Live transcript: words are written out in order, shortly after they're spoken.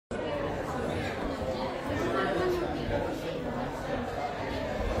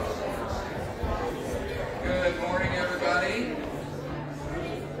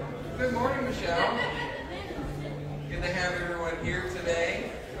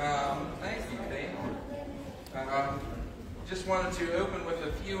wanted to open with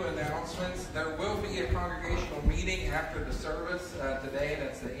a few announcements. There will be a congregational meeting after the service today.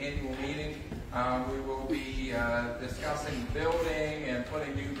 That's the annual meeting. We will be discussing building and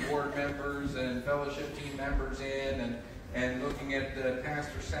putting new board members and fellowship team members in, and looking at the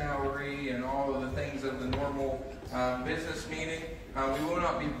pastor's salary and all of the things of the normal business meeting. We will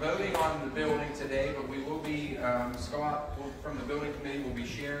not be voting on the building today, but we will be, Scott from the building committee will be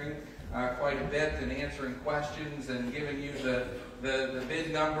sharing quite a bit and answering questions and giving you the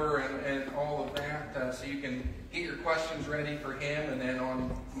bid number and all of that, so you can get your questions ready for him. And then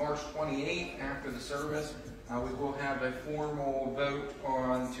on March 28th, after the service, we will have a formal vote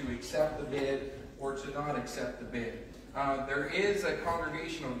on to accept the bid or to not accept the bid. There is a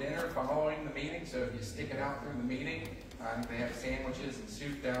congregational dinner following the meeting, so if you stick it out through the meeting, they have sandwiches and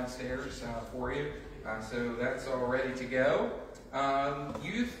soup downstairs for you. So that's all ready to go.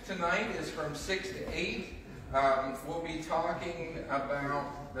 Youth tonight is from 6 to 8. We'll be talking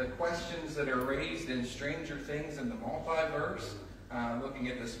about the questions that are raised in Stranger Things and the Multiverse, looking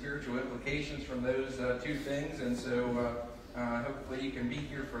at the spiritual implications from those two things, and so hopefully you can be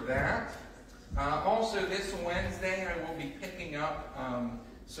here for that. Also this Wednesday I will be picking up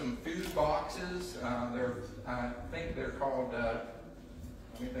some food boxes. I think they're called,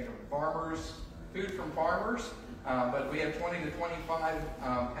 let me think of it, food from farmers. But we have 20 to 25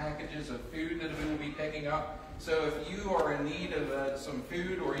 packages of food that we will be picking up. So if you are in need of some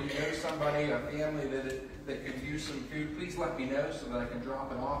food, or you know somebody, a family that could use some food, please let me know so that I can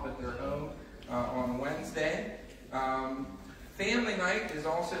drop it off at their home on Wednesday. Family night is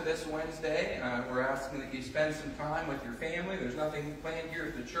also this Wednesday. We're asking that you spend some time with your family. There's nothing planned here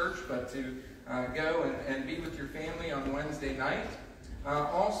at the church, but to go and be with your family on Wednesday night.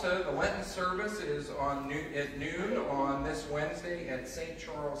 Also, the Lenten service is at noon on this Wednesday at St.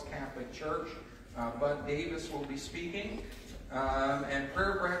 Charles Catholic Church. Bud Davis will be speaking. And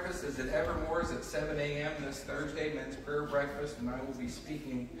prayer breakfast is at Evermore's at 7 a.m. this Thursday, men's prayer breakfast, and I will be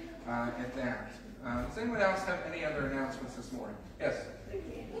speaking at that. Does anyone else have any other announcements this morning? Yes?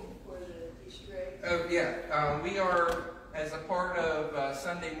 For the Easter egg? Oh, yeah. We are, as a part of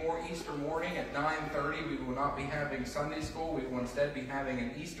Easter morning at 9:30, we will not be having Sunday school. We will instead be having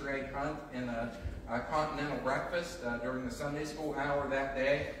an Easter egg hunt and a continental breakfast during the Sunday school hour that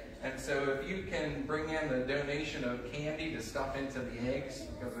day. And so if you can bring in a donation of candy to stuff into the eggs,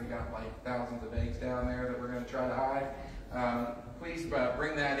 because we've got like thousands of eggs down there that we're going to try to hide, please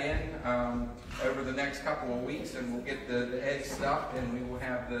bring that in over the next couple of weeks, and we'll get the eggs stuffed, and we will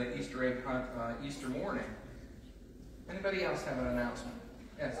have the Easter egg hunt Easter morning. Anybody else have an announcement?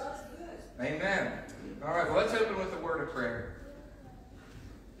 Yes? Amen. All right, well, let's open with a word of prayer.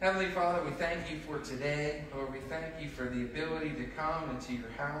 Heavenly Father, we thank you for today. Lord, we thank you for the ability to come into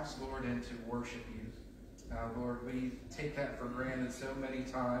your house, Lord, and to worship you. Lord, we take that for granted so many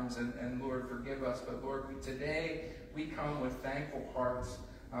times, and Lord, forgive us. But Lord, today we come with thankful hearts,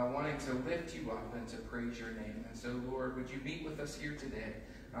 wanting to lift you up and to praise your name. And so, Lord, would you meet with us here today?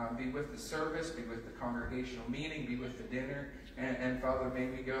 Be with the service, be with the congregational meeting, be with the dinner, and Father, may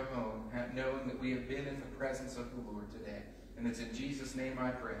we go home knowing that we have been in the presence of the Lord today. And it's in Jesus' name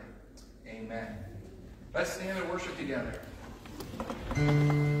I pray. Amen. Let's stand and worship together.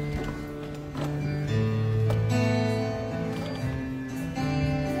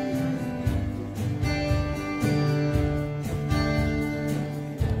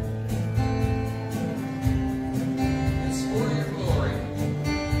 For your glory,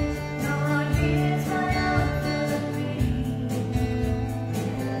 for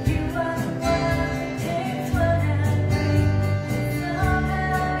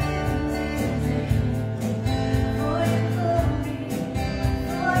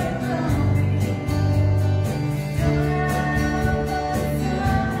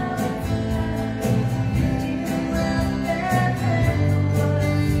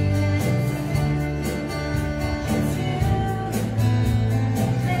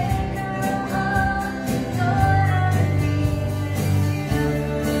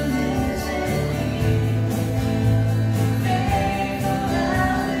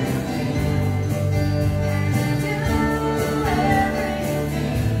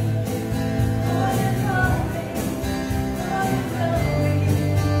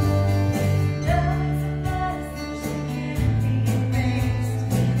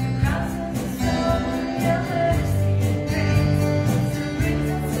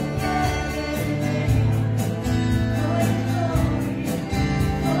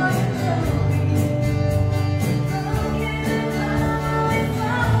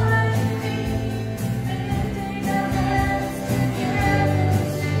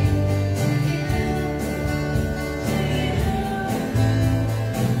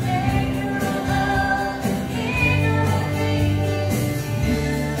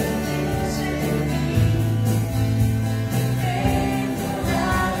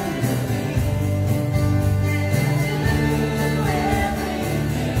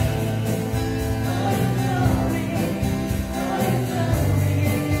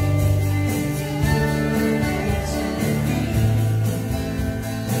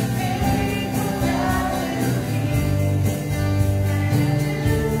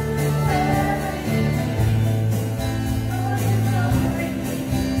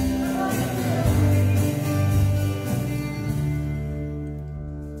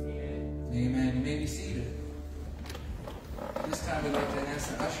may be seated. This time we'd like to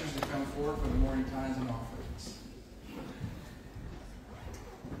ask the ushers to come forward for the morning tithes and offerings.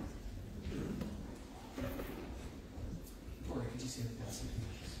 Corey, could you say the blessing?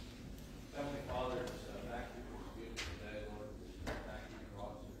 Heavenly Father, thank you for this beautiful day, Lord. Thank you for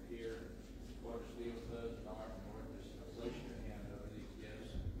all that are here. Lord, just be with us and Lord, just place your hand over these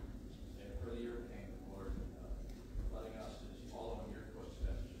gifts and for your kingdom, Lord, letting us just follow in your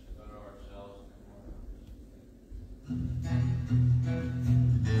footsteps, just better ourselves and one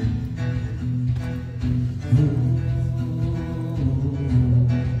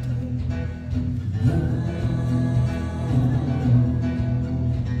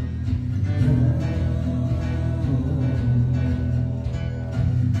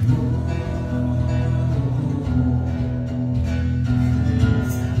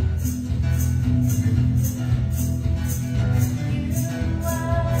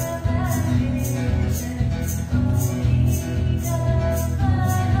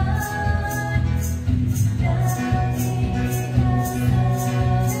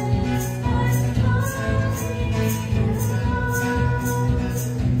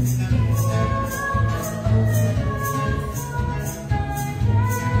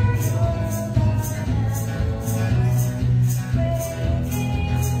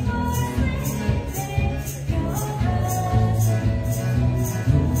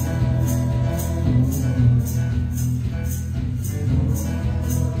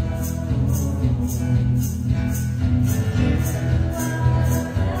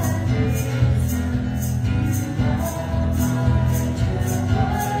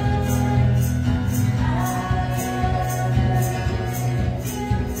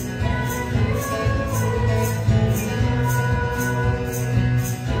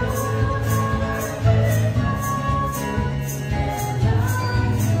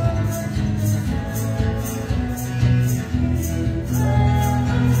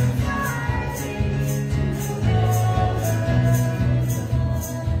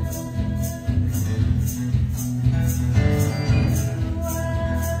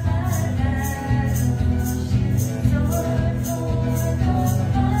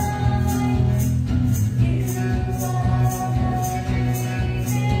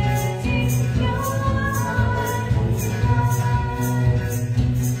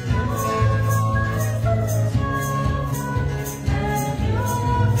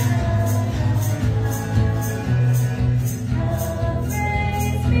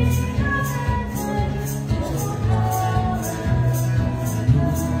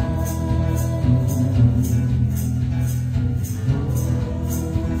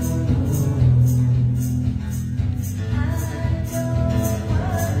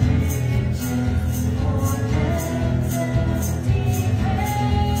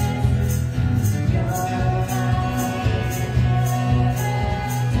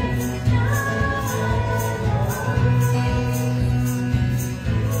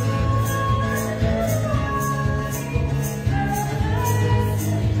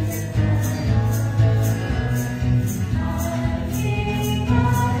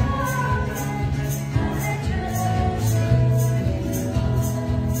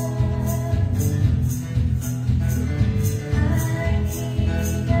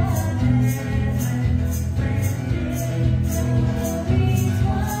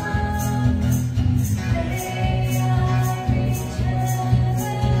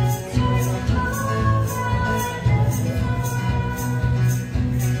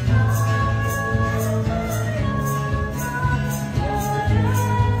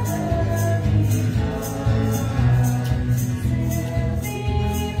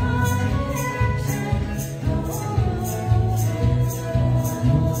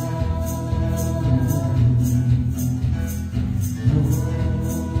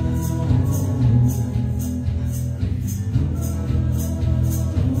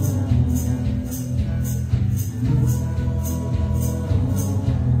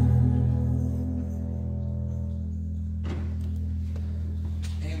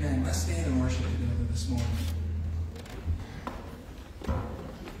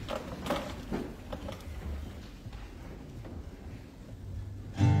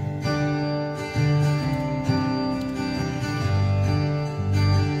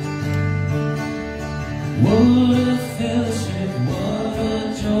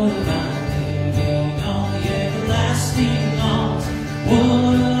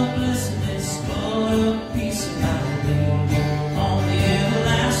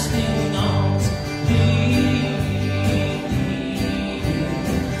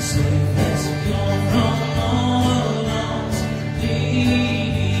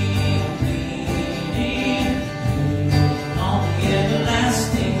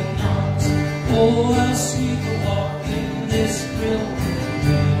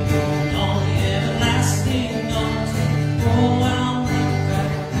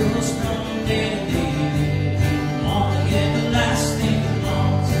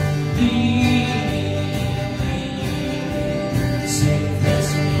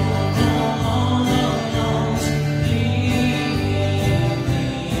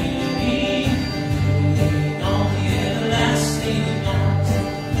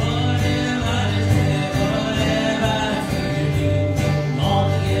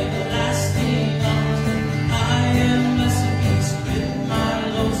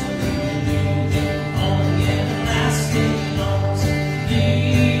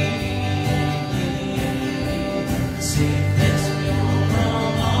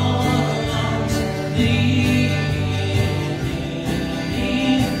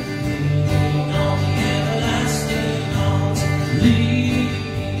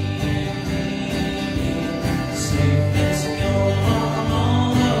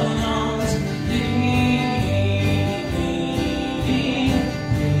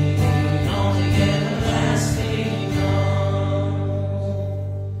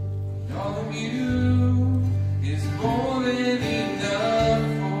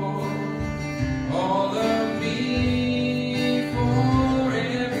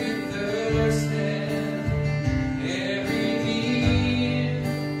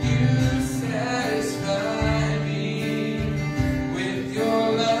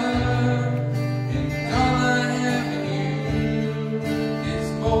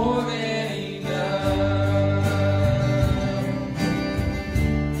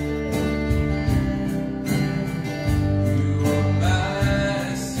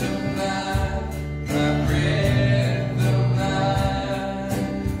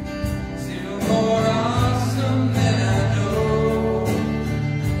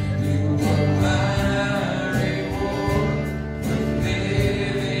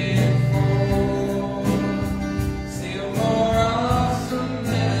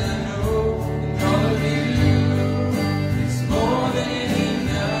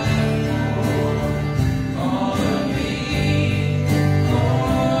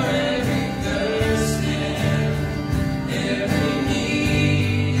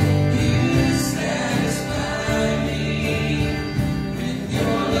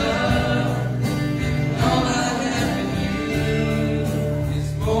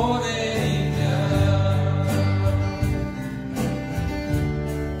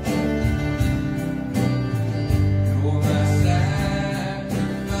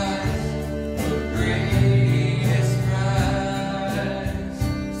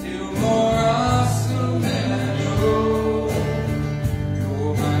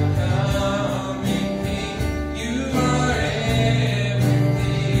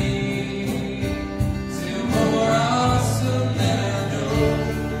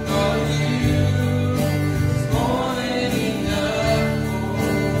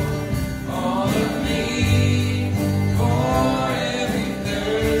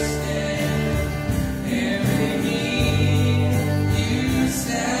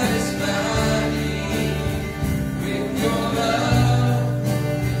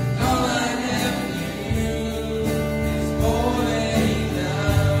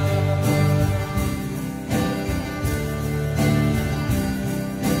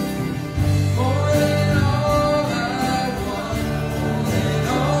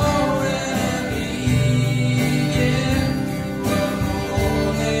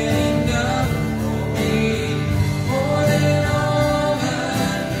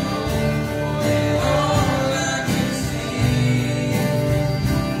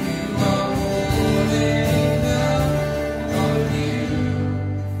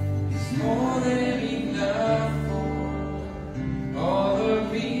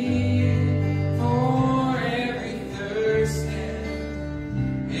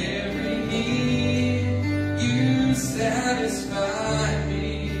satisfy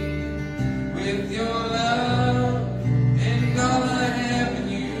me with your love, and all I have in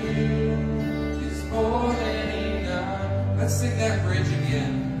you is more than enough. Let's sing that bridge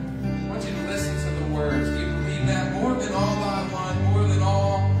again. I want you to listen to the words. Do you believe that? More than all I want, more than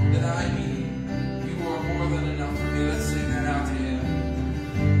all that I need, you are more than enough for me. Let's sing that out to Him.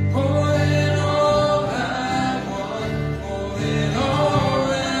 More than all I want, more than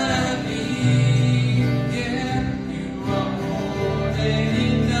all I need. Yeah, you are more than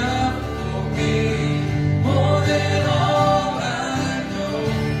enough for me. More than all I know,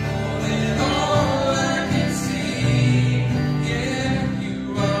 more than all I can see. Yeah, you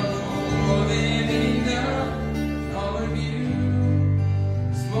are more than enough. All of you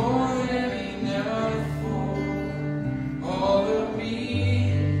is more than enough for all of me,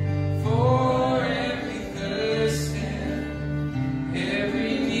 for every thirst and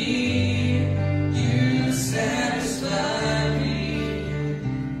every need. You satisfy me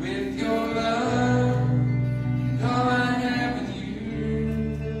with your love, and all I have in you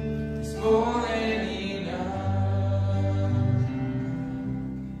is more than enough.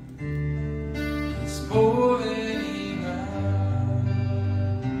 It's more than enough.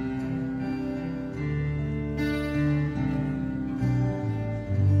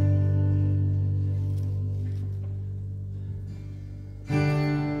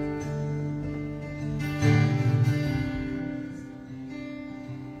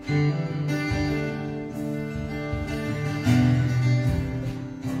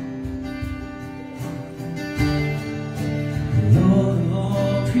 Lord of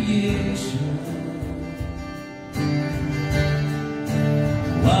all creation,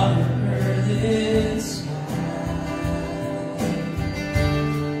 water, earth, and sky.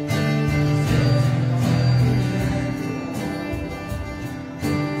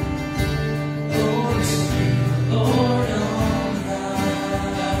 Lord, Spirit, Lord on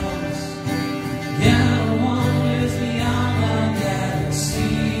thousands, yeah, wonders beyond our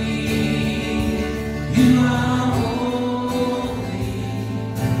galaxy. You are holy,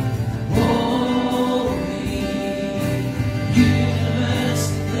 universe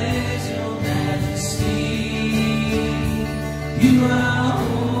declares your majesty. You are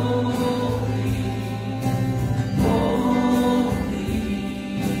holy, Lord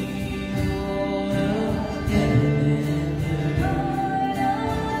of heaven and earth.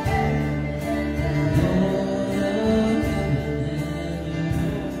 Lord of heaven and earth.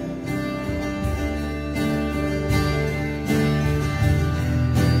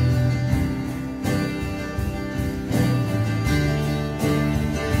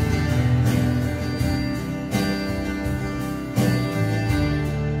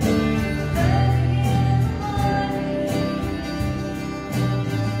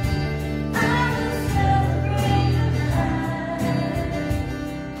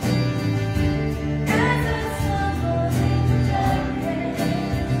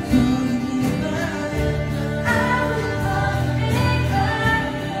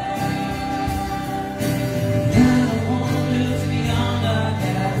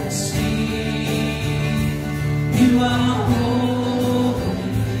 You are holy,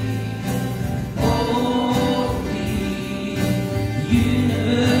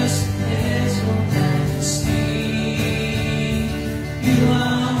 universe declares your majesty. You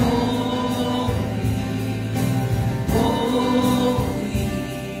are holy, Lord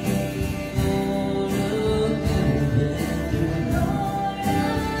of heaven,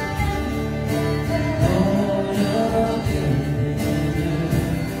 Lord of heaven.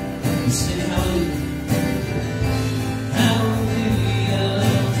 We sing hallelujah.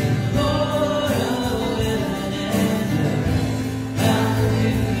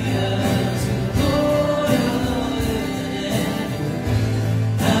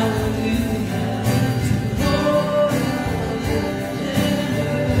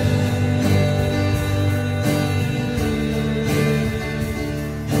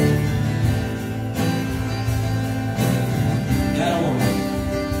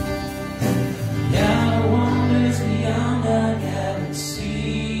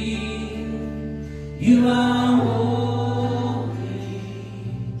 You are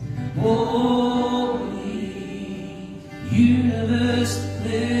holy, universe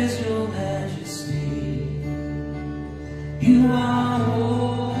declares your majesty. You are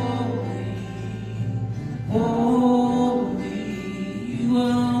holy, you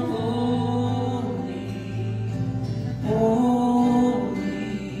are holy.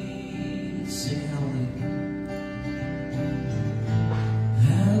 Sing hallelujah.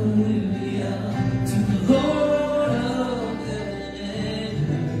 Hallelujah to the Lord of heaven and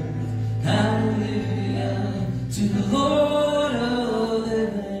earth. Hallelujah.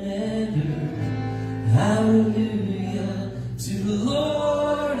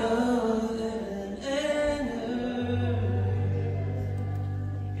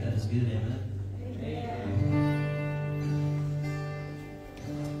 good, amen?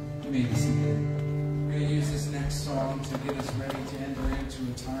 You may be seated. We're going to use this next song to get us ready to enter into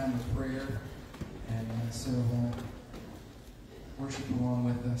a time of prayer. And so worship along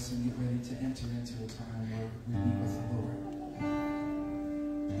with us and get ready to enter into a time where we meet with the Lord.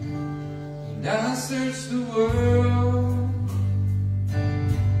 And I searched the world,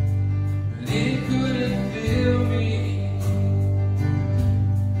 but it couldn't fill me.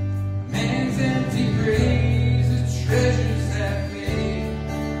 Man's empty graves, the treasures that fade,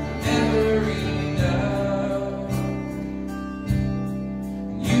 never enough.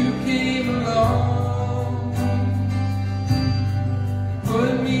 You came along,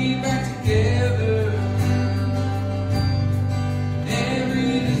 put me back together.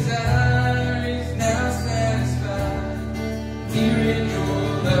 Every desire is now satisfied here in your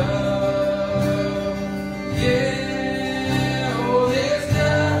love. Yeah, oh, there's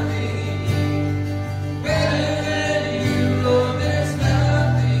nothing better than you, Lord. There's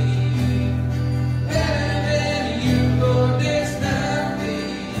nothing better than you, Lord. There's nothing.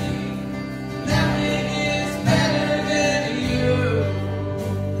 Nothing is better than you.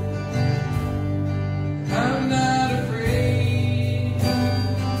 I'm not afraid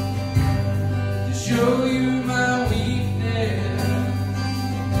to show you my weakness,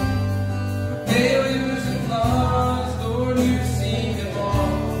 my failures and flaws. Lord, you've seen them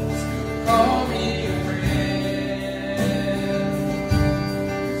all. Still call me your friend.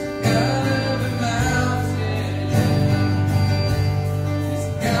 God of the mountain, He's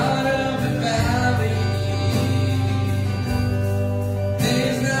God of the valley.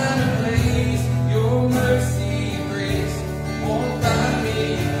 There's not a place your mercy and grace won't find me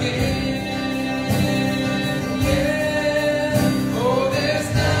again. Yeah, oh, there's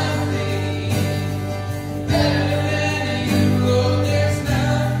nothing better than you, Lord. There's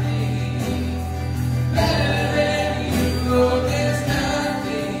nothing better than you, Lord. There's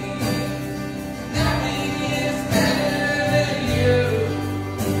nothing. Nothing is better than you.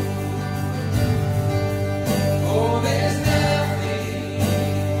 Oh, there's nothing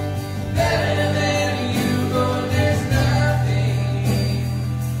better than you, Lord. There's nothing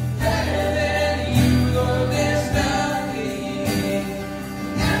better than you, Lord. There's nothing.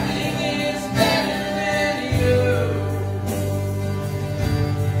 Nothing is better than you.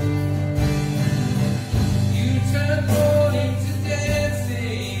 You turn mourning to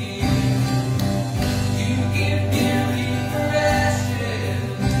dancing. You give beauty for ashes.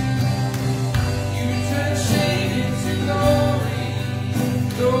 You turn shame into glory.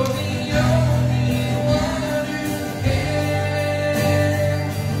 You're the only one who can.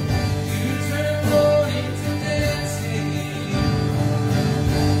 You turn mourning to dancing.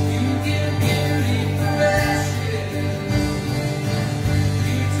 You give beauty for ashes.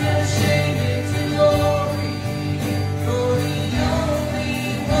 You turn shame into glory. You're the only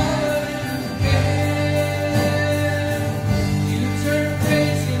one who can. You turn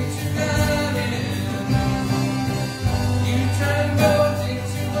praise into garden. You turn boats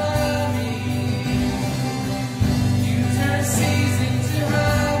into armies. You turn seas into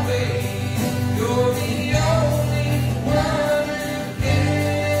highways. You're the only one who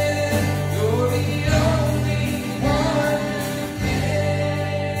can. You're the only one who can.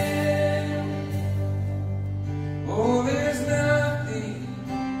 Oh, there's nothing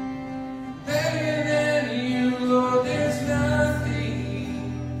better than you, Lord. There's nothing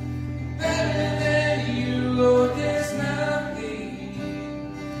better than you, Lord. There's nothing.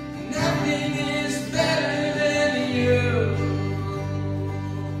 Nothing is better than you.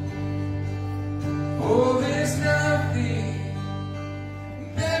 Oh, there's nothing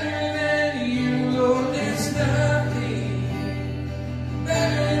better than you, Lord. There's nothing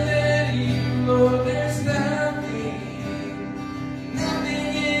better than you, Lord. There's nothing. Nothing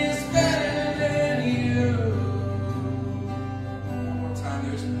is better than you. One more time,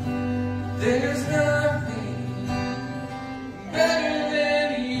 there's nothing. There's nothing better than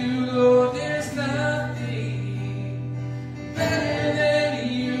you, Lord. There's nothing better than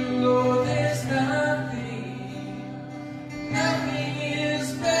you, Lord. There's nothing. Nothing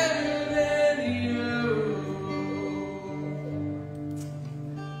is better than you.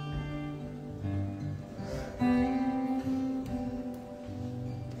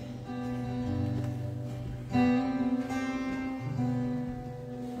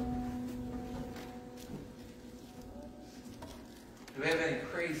 Do we have any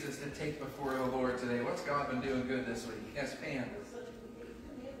praises to take before the Lord today? What's God been doing good this week? Yes, Pam.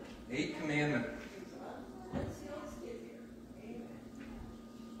 8 commandments.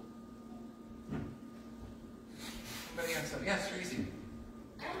 Anybody got something? Yes, Tracy.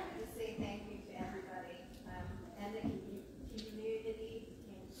 I wanted to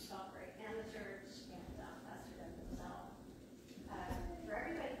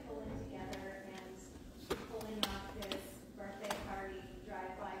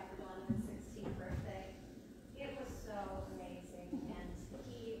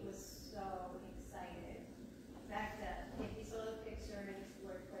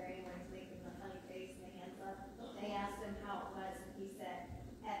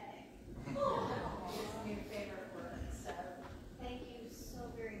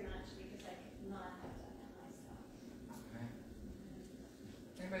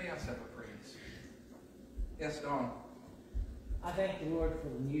Don. I thank the Lord for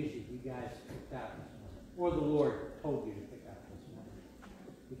the music you guys picked out this morning, or the Lord told you to pick out this morning,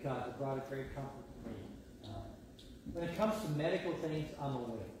 because it brought a great comfort to me. When it comes to medical things, I'm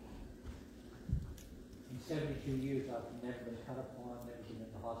awake. In 72 years, I've never been cut upon, never been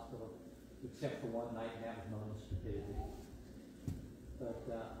in the hospital, except for one night, and that was known as stupidity. But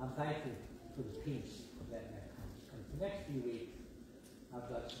I'm thankful for the peace that comes. Because the next few weeks,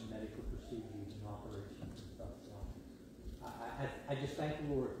 I've got some medical procedures and operations and stuff. So I just thank the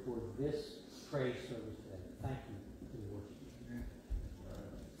Lord for this praise service today. Thank you for the worship.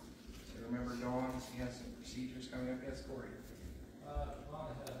 So remember Dawn, she has some procedures coming up. Yes, Corey.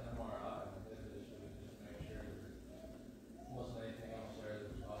 Mom has an MRI. I did this to just make sure there wasn't anything else there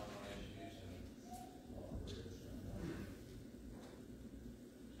that was causing my issues.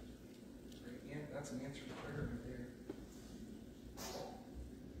 Great. Yeah, that's an answer to prayer right there.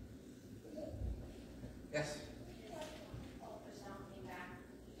 Yes.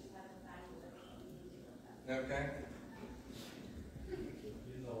 Okay.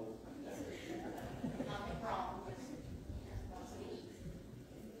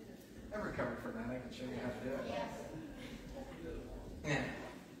 I've recovered from that. I can show you how to do it. Yeah.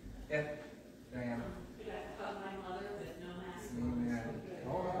 Yeah. Diana. My mother with no mask.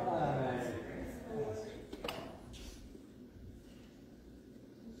 Yeah. All right.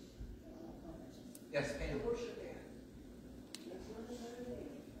 Yes, Pam.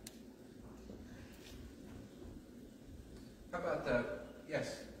 How about the, yes,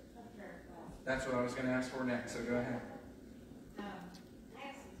 that's what I was going to ask for next, so go ahead. I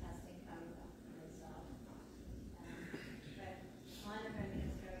have some testing coming up for myself. But one of them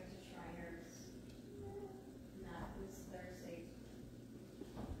is going to Shriners, not this Thursday,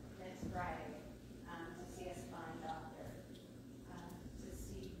 next Friday, to see a spine doctor, to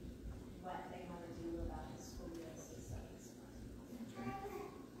see what they want to do about the scoliosis of his spine.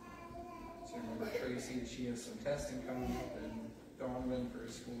 So remember Tracy, she has some testing coming up, and Donovan for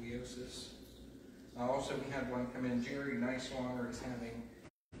his scoliosis. Also, we had one come in. Jerry Neiswanger is having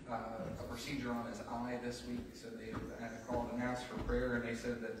a procedure on his eye this week, so they had called and asked for prayer, and they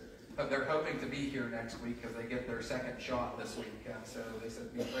said that they're hoping to be here next week because they get their second shot this week. So they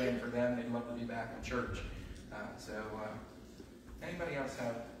said be praying for them. They'd love to be back in church. Anybody else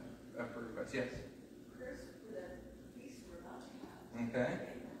have a prayer request? Yes. Prayers for the peace we're about to have. Okay.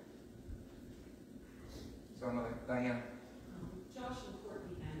 So another, Diana. Josh and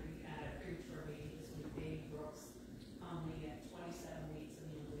Courtney Henry had a premature baby this week. Baby Brooks, only at 27 weeks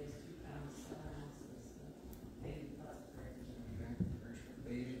and he weighs 2 pounds, 7 ounces. So baby plus prayers. Okay. Prayers for the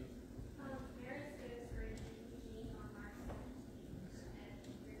baby. Mary's good for Eugene on March 17th,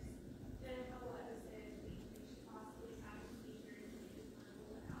 and there's been a couple episodes we think she possibly has a seizure and we just want to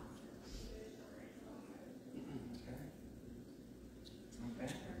rule it out, so she goes over it. Okay.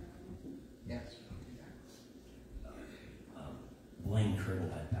 Okay. Yes. Blaine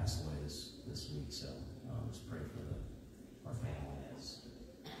Criddle had passed away this week, so let's pray for our family as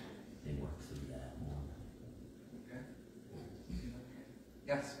they work through that more. Okay.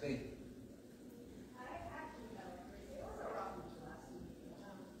 Yes, Steve. I actually know it was a rough one last week.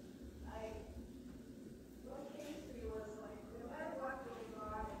 What came to me was like, no matter what goes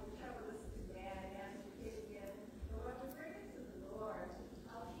on, and we try to listen to Dad and ask the kid again, but when we bring it to the Lord,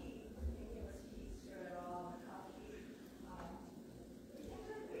 how He can give us peace through it all, and how He,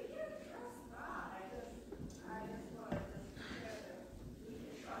 we can trust God. I just want to share that we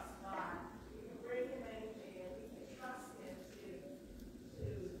can trust God. We can bring Him anything, and we can trust Him to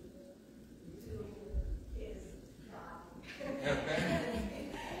His God. Okay.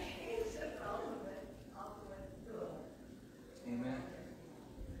 He's the ultimate good. Amen.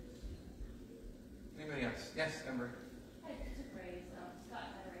 Anybody else? Yes, Ember. I just raised, Scott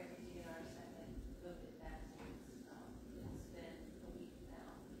and I raised you our second COVID vaccines. It's been a week now.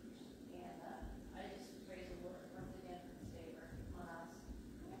 And I just praise the Lord once again for his favor on us.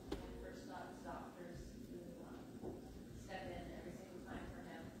 And for Scott's doctors who step in every single time for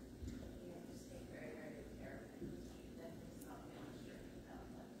him. And just take very, very good care of him. That he's not feeling straight without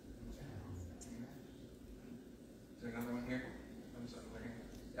that. Is there another one here? I'm sorry.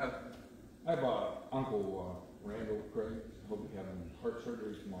 Oh, I have Uncle Randall Craig. He'll be having heart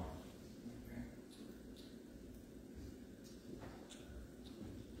surgery tomorrow. okay.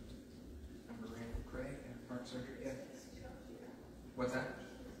 Ember Randall Craig, heart surgery. Yeah. What's that?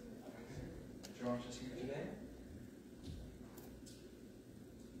 Josh is here today.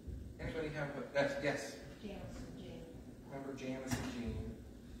 Anybody have a, yes. Janice and Jane. Remember Janice and Jean.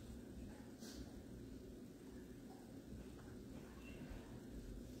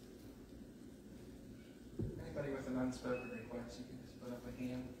 Anybody unspoken requests, you can just put up a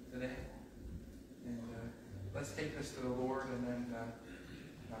hand today. And let's take this to the Lord, and then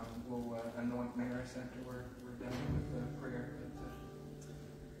we'll anoint Maris after we're done with the prayer.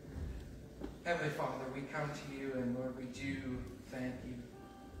 But, Heavenly Father, we come to you, and Lord, we do thank you.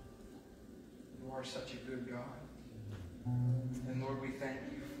 You are such a good God. And Lord, we thank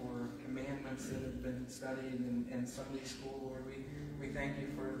you for commandments that have been studied in Sunday school. Lord, we thank you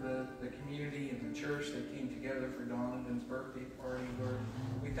for the community and the church that came together for Donovan's birthday party. Lord,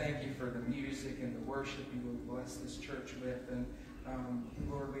 we thank you for the music and the worship you will bless this church with. And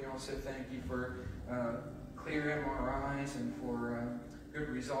Lord, we also thank you for clear MRIs and for good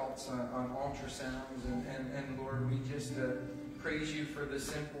results on ultrasounds. And Lord, we just praise you for the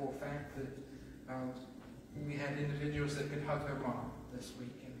simple fact that we had individuals that could hug their mom this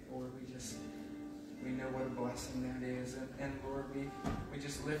week. And Lord, we know what a blessing that is. And Lord, we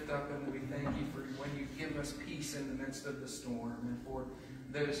just lift up and we thank you for when you give us peace in the midst of the storm. And for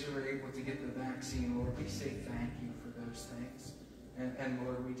those who are able to get the vaccine, Lord, we say thank you for those things. And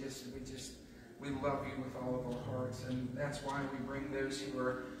Lord, we love you with all of our hearts. And that's why we bring those who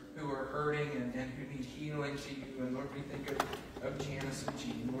are hurting and who need healing to you. And Lord, we think of Janice and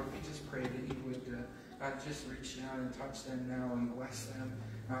Jean. Lord, we just pray that you would just reach down and touch them now and bless them.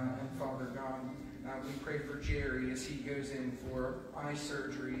 And Father God, we pray for Jerry as he goes in for eye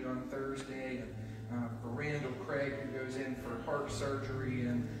surgery on Thursday, and for Randall Craig who goes in for heart surgery,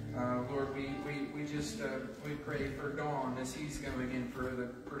 and Lord, we pray for Dawn as he's going in for the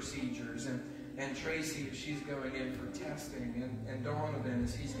procedures, and Tracy as she's going in for testing, and Donovan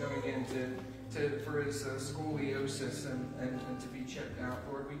as he's going in for his scoliosis and to be checked out.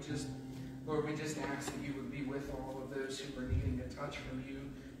 Lord, we just ask that you would be with all of those who are needing a touch from you,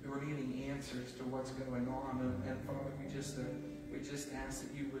 who are needing answers to what's going on. And Father, we just ask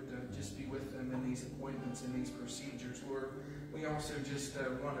that you would just be with them in these appointments and these procedures. Lord, we also just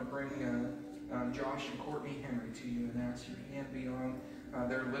want to bring Josh and Courtney Henry to you and ask your hand be on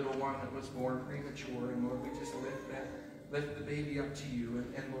their little one that was born premature. And Lord, we just lift the baby up to you,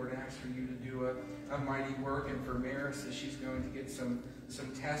 and Lord, ask for you to do a mighty work. And for Maris, as she's going to get some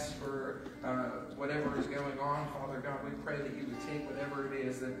tests for whatever is going on, Father God, we pray that you would take whatever it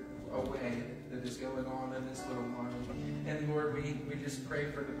is away that is going on in this little one. And Lord, we just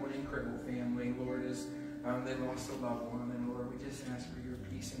pray for the Blaine Cribble family, Lord, as they lost a loved one. And Lord, we just ask for your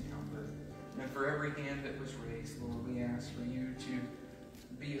peace and comfort. And for every hand that was raised, Lord, we ask for you to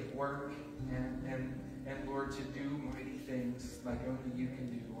be at work and Lord, to do mighty things like only you can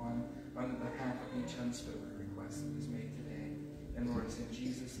do on the behalf of each unspoken request that is made today. And Lord, it's in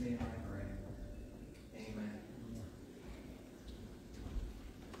Jesus' name I pray. Amen.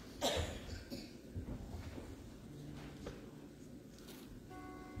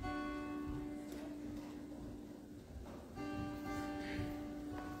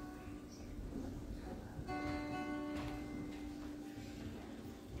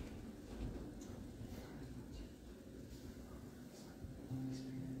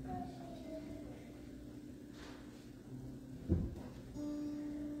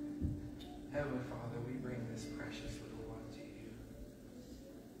 Heavenly Father, we bring this precious little one to you.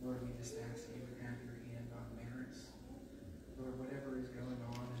 Lord, we just ask that you would have your hand on Maris. Lord, whatever is going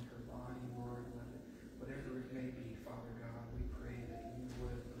on in her body, Lord, whatever it may be, Father God, we pray that you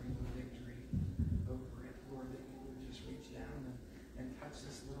would bring victory over it. Lord, that you would just reach down and touch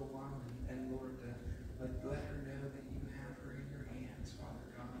this little one, and Lord, let her know that you have her in your hands, Father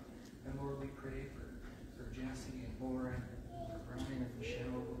God. And Lord, we pray for Jesse and Laura and for Brian and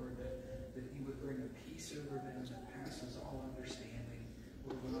Michelle, Lord, that you would bring a peace over them that passes all understanding.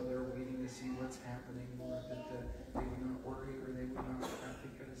 Lord, while they're waiting to see what's happening, Lord, that they would not worry or they would not fret,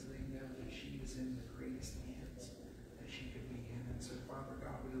 because they know that she is in the greatest hands that she could be in. And so, Father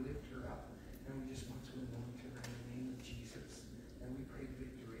God, we lift her up, and we just want to anoint her in the name of Jesus. And we pray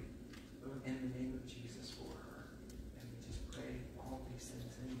victory in the name of Jesus for her. And we just pray all these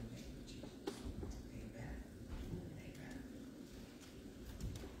things in the name of Jesus. Amen. Amen.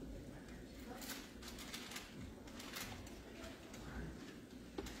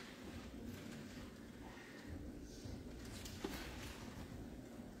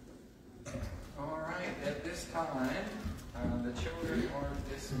 All right, at this time, the children are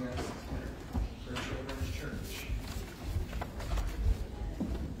dismissed for Children's Church.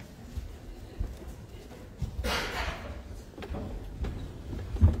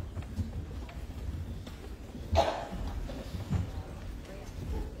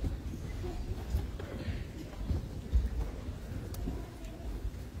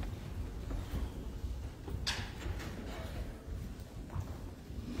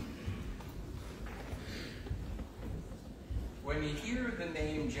 When you hear the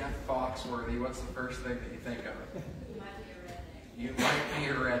name Jeff Foxworthy, what's the first thing that you think of? You might be a redneck. You might be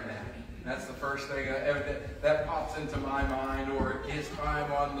a redneck. That's the first thing that pops into my mind. Or his time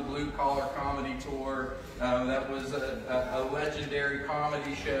on the Blue Collar Comedy Tour. That was a legendary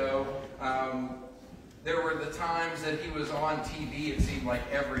comedy show. There were the times that he was on TV, it seemed like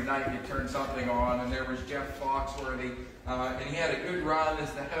every night you'd turn something on, and there was Jeff Foxworthy, and he had a good run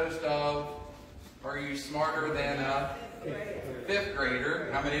as the host of Are You Smarter Than a Fifth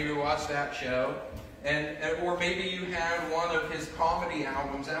Grader? How many of you watched that show? Or maybe you had one of his comedy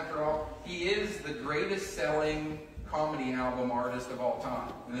albums. After all, he is the greatest selling comedy album artist of all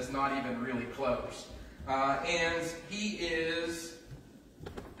time, and it's not even really close. And he is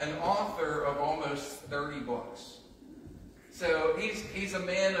an author of almost 30 books. So he's a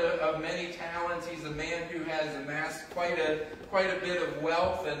man of many talents. He's a man who has amassed quite a bit of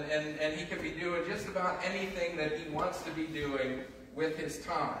wealth, and he can be doing just about anything that he wants to be doing with his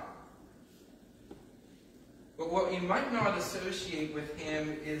time. But what you might not associate with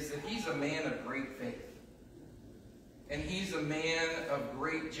him is that he's a man of great faith. And he's a man of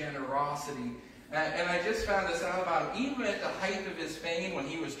great generosity. And I just found this out about him. Even at the height of his fame, when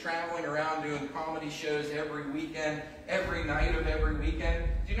he was traveling around doing comedy shows every weekend, every night of every weekend,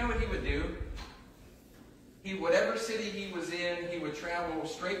 do you know what he would do? Whatever city he was in, he would travel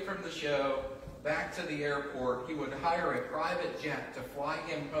straight from the show back to the airport. He would hire a private jet to fly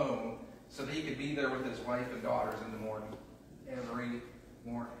him home so that he could be there with his wife and daughters in the morning, every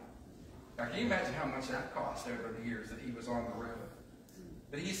morning. Now, can you imagine how much that cost over the years that he was on the road?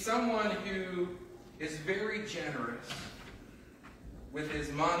 But he's someone who is very generous with his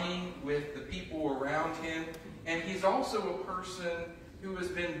money, with the people around him, and he's also a person who has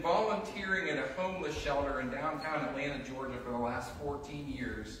been volunteering at a homeless shelter in downtown Atlanta, Georgia for the last 14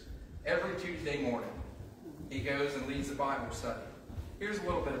 years. Every Tuesday morning, he goes and leads a Bible study. Here's a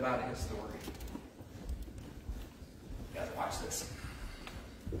little bit about his story. You guys watch this.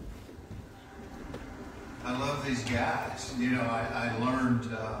 I love these guys. You know, I learned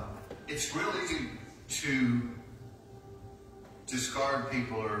it's really to discard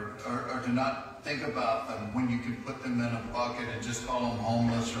people or to not think about them when you can put them in a bucket and just call them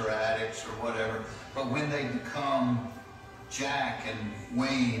homeless or addicts or whatever. But when they become Jack and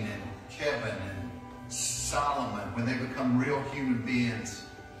Wayne and Kevin and Solomon, when they become real human beings,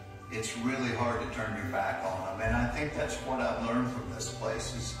 it's really hard to turn your back on them. And I think that's what I've learned from this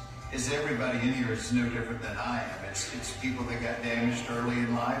place is everybody in here is no different than I am. It's people that got damaged early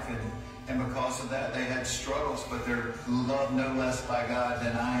in life, and because of that, they had struggles, but they're loved no less by God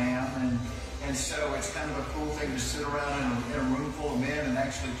than I am. And so it's kind of a cool thing to sit around in a room full of men and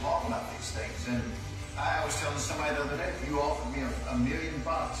actually talk about these things. And I was telling somebody the other day, if you offered me $1 million,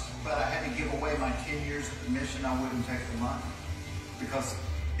 but I had to give away my 10 years of the mission, I wouldn't take the money. Because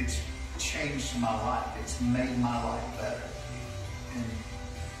it's changed my life. It's made my life better. And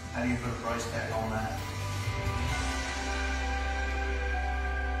how do you put a price tag on that?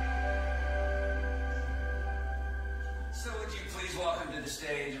 So would you please welcome to the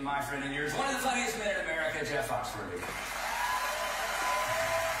stage, my friend and yours, one of the funniest men in America, Jeff Foxworthy.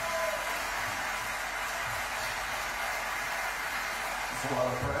 It's a lot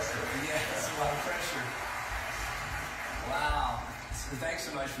of pressure. Yeah, it's a lot of pressure. Wow. So thanks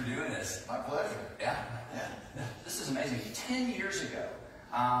so much for doing this. My pleasure. Yeah. This is amazing. 10 years ago,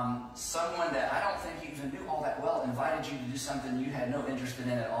 someone that I don't think you even knew all that well invited you to do something you had no interest in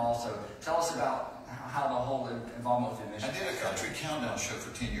at all. So tell us about how the whole involvement with the mission. I did a country countdown show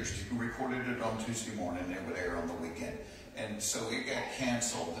for 10 years. We recorded it on Tuesday morning, and it would air on the weekend. And so it got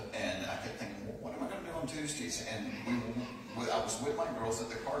canceled, and I kept thinking, well, what am I going to do on Tuesdays? And I was with my girls at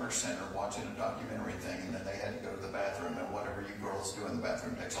the Carter Center watching a documentary thing, and then they had to go to the bathroom, and whatever you girls do in the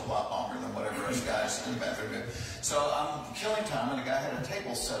bathroom takes a lot longer than whatever us guys in the bathroom do. So I'm killing time, and a guy had a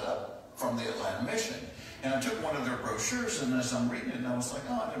table set up from the Atlanta Mission. And I took one of their brochures, and as I'm reading it, and I was like,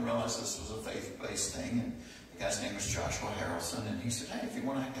 oh, I didn't realize this was a faith-based thing. And the guy's name was Joshua Harrelson, and he said, hey, if you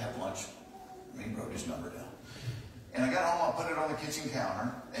want to have lunch, he wrote his number down. And I got home, I put it on the kitchen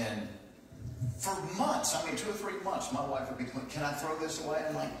counter, and for months, 2 or 3 months, my wife would be, can I throw this away?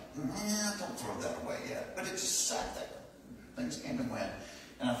 I'm like, nah, don't throw that away yet. But it just sat there. Things came and went.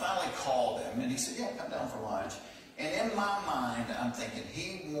 And I finally called him, and he said, yeah, come down for lunch. And in my mind, I'm thinking,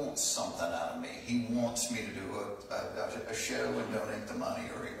 he wants something out of me. He wants me to do a show and donate the money,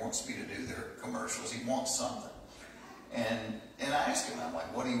 or he wants me to do their commercials. He wants something. And I asked him, I'm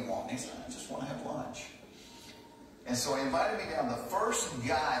like, what do you want? And he said, I just want to have lunch. And so he invited me down. The first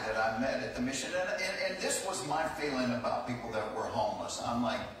guy that I met at the mission, and this was my feeling about people that were homeless. I'm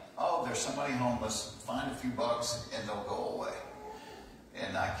like, oh, there's somebody homeless, find a few bucks and they'll go away.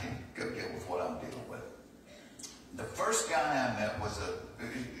 And I can go deal with what I'm dealing with. The first guy I met was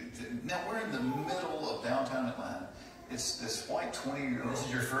now we're in the middle of downtown Atlanta. It's this white 20-year-old. This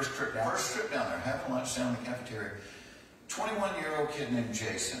is your first trip down? First trip down there, having lunch down in the cafeteria. 21-year-old kid named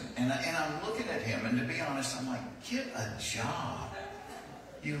Jason. And I'm looking at him, and to be honest, I'm like, get a job.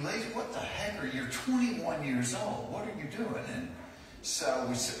 You lazy, what the heck are you? You're 21 years old. What are you doing? And so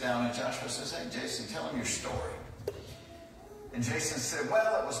we sit down, and Joshua says, hey, Jason, tell him your story. And Jason said,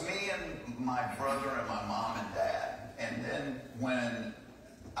 well, it was me and my brother and my mom and dad. And then when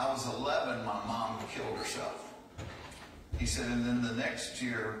I was 11, my mom killed herself. He said, and then the next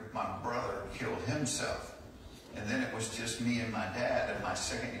year, my brother killed himself. And then it was just me and my dad. In my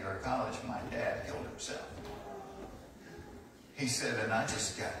second year of college, my dad killed himself. He said, and I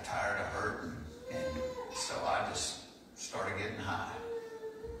just got tired of hurting. And so I just started getting high.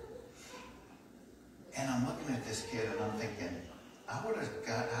 And I'm looking at this kid and I'm thinking, I would have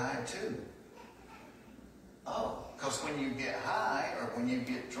got high too. Oh, because when you get high or when you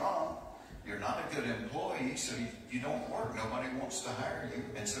get drunk, you're not a good employee, so you don't work. Nobody wants to hire you,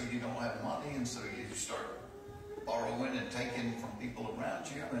 and so you don't have money, and so you start borrowing and taking from people around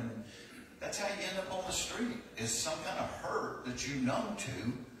you, and that's how you end up on the street, is some kind of hurt that you numb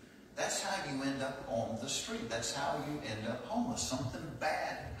to. That's how you end up on the street. That's how you end up homeless. Something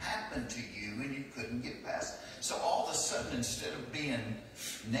bad happened to you and you couldn't get past. So all of a sudden, instead of being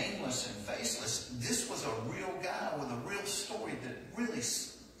nameless and faceless, this was a real guy with a real story that really, the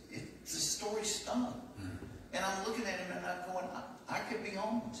story stung. And I'm looking at him and I'm going, I could be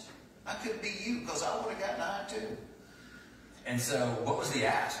homeless. I could be you, because I would have gotten high too. And so what was the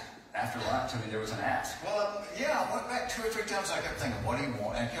ask? After lunch, I mean, there was an ask. Well, yeah, I went back 2 or 3 times. I kept thinking, what do you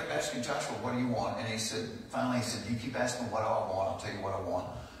want? And I kept asking Joshua, what do you want? And he said, finally, he said, you keep asking what do I want, I'll tell you what I want.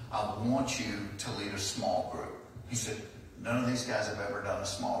 I want you to lead a small group. He said, none of these guys have ever done a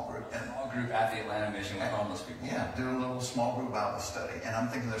small group. And Small group at the Atlanta Mission with homeless people. yeah, do a little small group Bible study. And I'm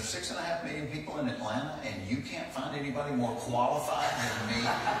thinking, there's 6.5 million people in Atlanta, and you can't find anybody more qualified than me?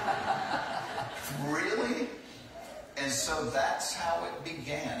 Really? And so that's how it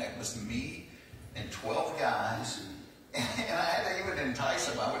began. It was me and 12 guys. And I had to even entice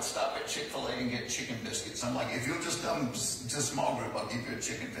them. I would stop at Chick-fil-A and get chicken biscuits. I'm like, if you'll just come to a small group, I'll give you a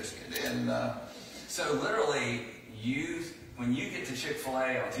chicken biscuit. And so literally, when you get to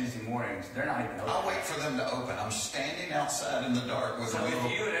Chick-fil-A on Tuesday mornings, they're not even open. I'll wait for them to open. I'm standing outside in the dark with So a little...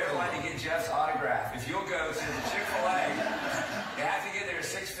 if you would ever like to get Jeff's autograph, if you'll go to the Chick-fil-A, you have to get there at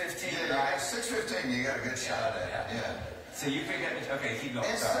 6:15, Yeah, right? 6:15, you got a good shot at it. Yeah. So you pick up, okay, keep going.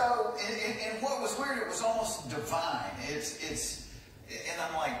 And Sorry. so, and what was weird, it was almost divine. And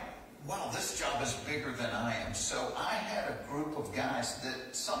I'm like, wow, this job is bigger than I am. So I had a group of guys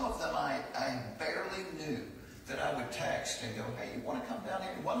that some of them I barely knew, that I would text and go, hey, you want to come down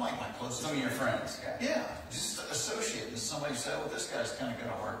here? One like my closest Some of your friends. Yeah, just an associate. And somebody said, well, this guy's kind of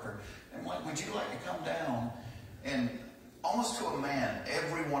going to work for. And I'm like, would you like to come down? And almost to a man,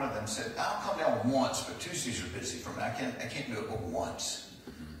 every one of them said, I'll come down once, but Tuesdays are busy for me. I can't do it but once.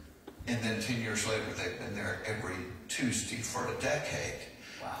 And then 10 years later, they've been there every Tuesday for a decade.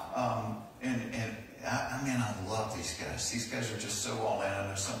 Wow. I mean, I love these guys. These guys are just so all in. I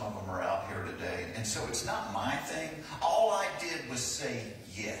know some of them are out here today. And so it's not my thing. All I did was say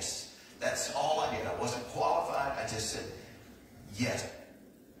yes. That's all I did. I wasn't qualified. I just said yes.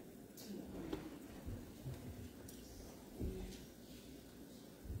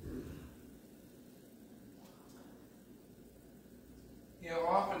 You know,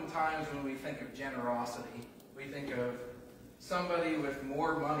 oftentimes when we think of generosity, we think of somebody with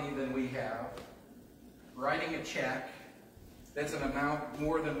more money than we have, writing a check that's an amount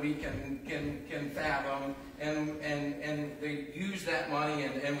more than we can fathom, and they use that money,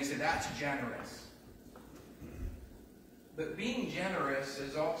 and we say, that's generous. But being generous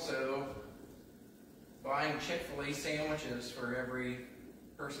is also buying Chick-fil-A sandwiches for every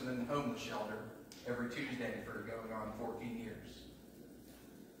person in the homeless shelter every Tuesday for going on 14 years.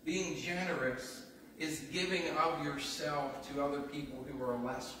 Being generous is giving of yourself to other people who are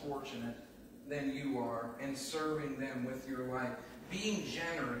less fortunate than you are and serving them with your life. Being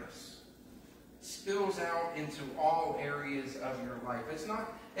generous spills out into all areas of your life. It's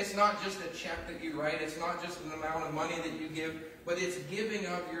not just a check that you write. It's not just an amount of money that you give, but it's giving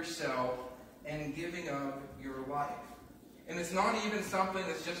of yourself and giving of your life. And it's not even something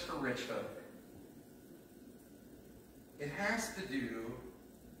that's just for rich folk. It has to do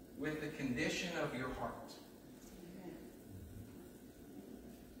with the condition of your heart.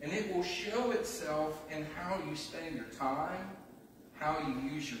 And it will show itself in how you spend your time, how you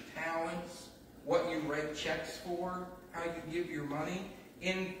use your talents, what you write checks for, how you give your money,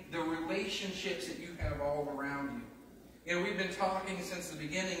 in the relationships that you have all around you. You know, we've been talking since the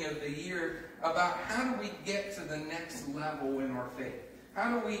beginning of the year about how do we get to the next level in our faith?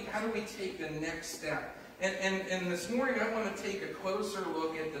 How do we take the next step? And this morning I want to take a closer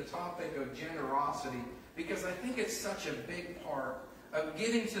look at the topic of generosity, because I think it's such a big part of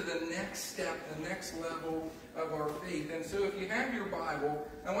getting to the next step, the next level of our faith. And so if you have your Bible,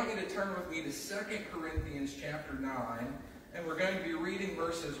 I want you to turn with me to 2 Corinthians chapter 9, and we're going to be reading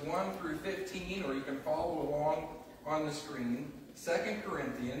verses 1 through 15, or you can follow along on the screen. 2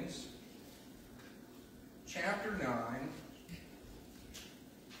 Corinthians chapter 9,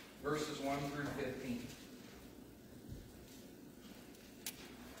 verses 1 through 15.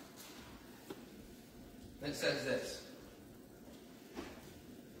 It says this.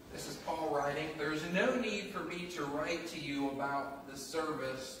 This is Paul writing, "There is no need for me to write to you about the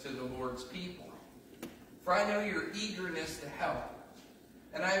service to the Lord's people, for I know your eagerness to help.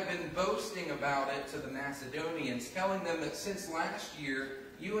 And I have been boasting about it to the Macedonians, telling them that since last year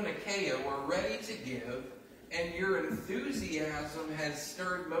you and Achaia were ready to give, and your enthusiasm has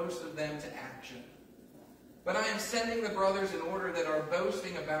stirred most of them to action. But I am sending the brothers in order that our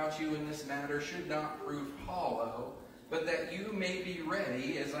boasting about you in this matter should not prove hollow, but that you may be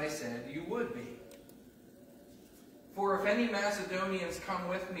ready, as I said you would be. For if any Macedonians come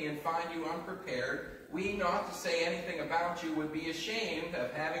with me and find you unprepared, we not to say anything about you would be ashamed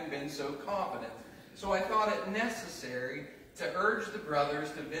of having been so confident. So I thought it necessary to urge the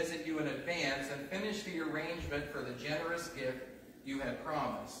brothers to visit you in advance and finish the arrangement for the generous gift you had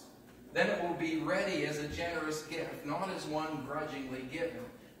promised. Then it will be ready as a generous gift, not as one grudgingly given.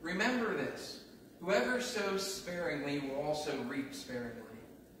 Remember this, whoever sows sparingly will also reap sparingly,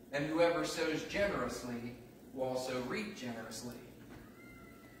 and whoever sows generously will also reap generously.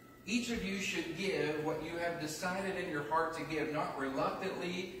 Each of you should give what you have decided in your heart to give, not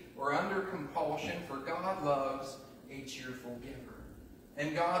reluctantly or under compulsion, for God loves a cheerful giver.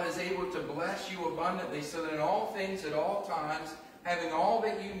 And God is able to bless you abundantly, so that in all things at all times, having all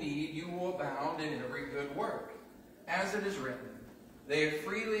that you need, you will abound in every good work. As it is written, they have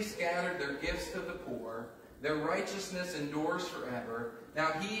freely scattered their gifts to the poor, their righteousness endures forever.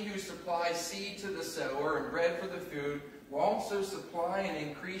 Now he who supplies seed to the sower and bread for the food will also supply and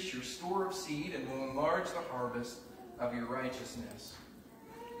increase your store of seed and will enlarge the harvest of your righteousness.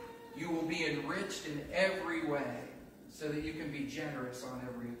 You will be enriched in every way, so that you can be generous on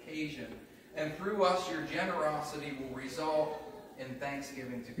every occasion. And through us, your generosity will result in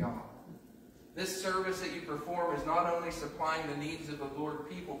thanksgiving to God. This service that you perform is not only supplying the needs of the Lord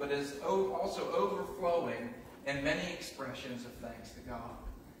people, but is also overflowing in many expressions of thanks to God.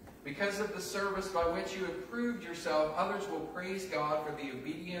 Because of the service by which you have proved yourself, others will praise God for the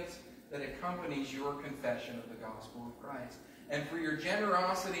obedience that accompanies your confession of the gospel of Christ, and for your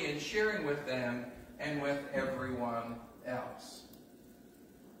generosity in sharing with them and with everyone else.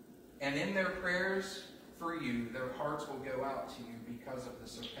 And in their prayers for you, their hearts will go out to you because of the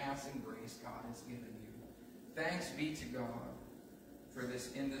surpassing grace God has given you. Thanks be to God for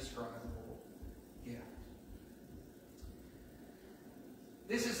this indescribable gift."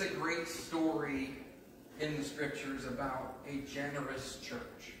 This is a great story in the Scriptures about a generous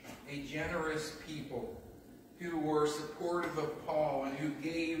church, a generous people who were supportive of Paul and who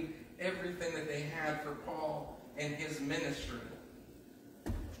gave everything that they had for Paul and his ministry.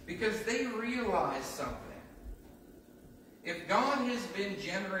 Because they realized something. If God has been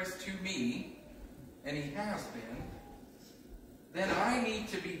generous to me, and he has been, then I need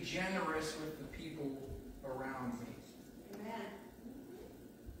to be generous with the people around me. Amen.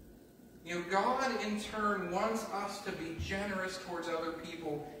 You know, God in turn wants us to be generous towards other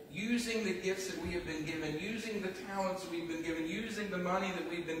people, using the gifts that we have been given, using the talents we've been given, using the money that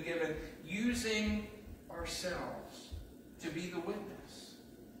we've been given, using ourselves to be the witness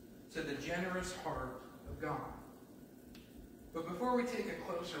to the generous heart of God. But before we take a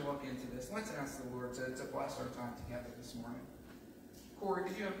closer look into this, let's ask the Lord to bless our time together this morning. Corey,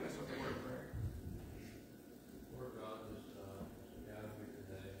 could you open us with a word of prayer? Lord God, just gather here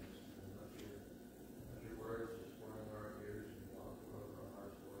today, just let your words just pour into our ears and walk over our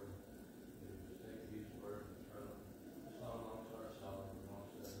hearts, Lord. Just take these words and try to song amongst ourselves and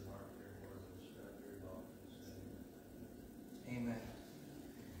amongst every heart here, Lord, and spread your love and say Amen.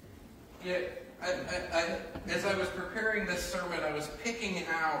 Yeah, as I was preparing this sermon, I was picking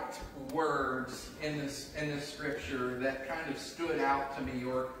out words in this scripture that kind of stood out to me,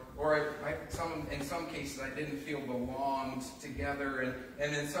 or in some cases I didn't feel belonged together,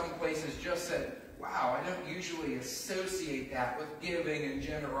 and in some places just said, wow, I don't usually associate that with giving and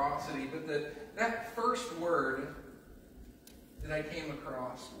generosity, but that first word that I came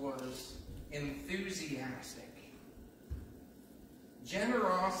across was enthusiastic.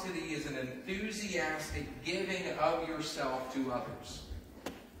 Generosity is an enthusiastic giving of yourself to others.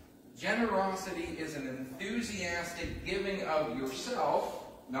 Generosity is an enthusiastic giving of yourself,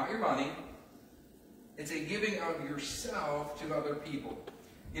 not your money. It's a giving of yourself to other people.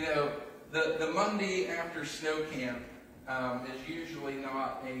 You know, the Monday after snow camp is usually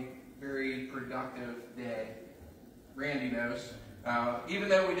not a very productive day. Randy knows. Even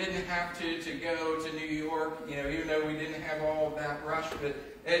though we didn't have to go to New York, you know, even though we didn't have all of that rush, but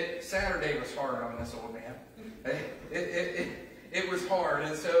Saturday was hard on this old man. It was hard.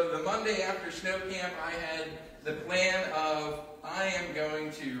 And so the Monday after snow camp, I had the plan of, I am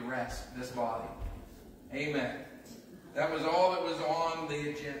going to rest this body. Amen. That was all that was on the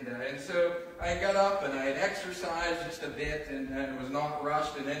agenda. And so I got up and I had exercised just a bit, and it was not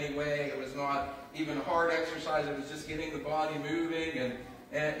rushed in any way. It was not even hard exercise. It was just getting the body moving,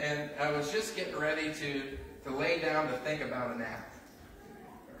 and I was just getting ready to lay down to think about a nap.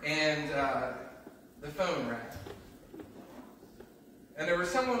 And the phone rang. And there was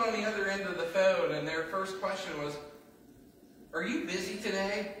someone on the other end of the phone, and their first question was, "Are you busy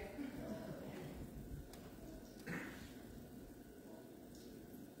today?"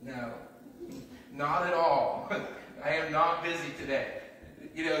 No, not at all. I am not busy today.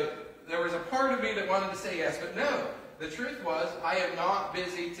 You know, there was a part of me that wanted to say yes, but no. The truth was, I am not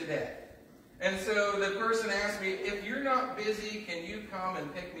busy today. And so the person asked me, "If you're not busy, can you come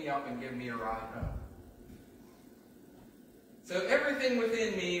and pick me up and give me a ride home?" So everything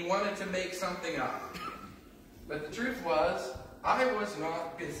within me wanted to make something up. But the truth was, I was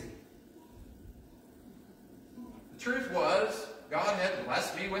not busy. The truth was, God had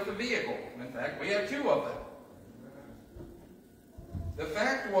blessed me with a vehicle. In fact, we had 2 of them. The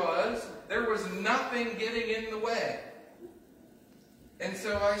fact was, there was nothing getting in the way. And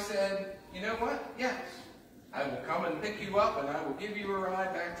so I said, "You know what? Yes, I will come and pick you up, and I will give you a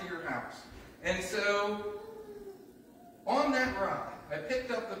ride back to your house." And so, on that ride, I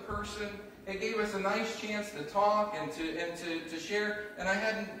picked up the person. It gave us a nice chance to talk and to share. And I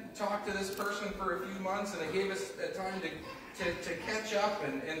hadn't talked to this person for a few months, and it gave us time to catch up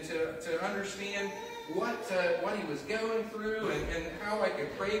and to understand what he was going through and how I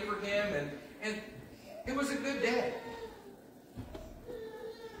could pray for him. And it was a good day.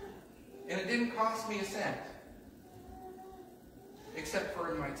 And it didn't cost me a cent, except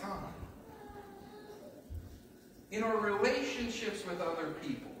for in my time. In our relationships with other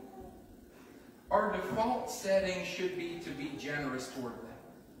people, our default setting should be to be generous toward them.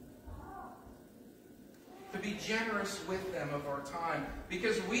 To be generous with them of our time.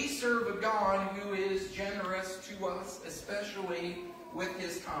 Because we serve a God who is generous to us, especially with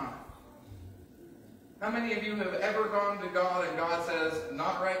His time. How many of you have ever gone to God and God says,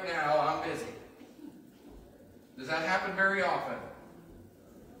 "Not right now, I'm busy"? Does that happen very often?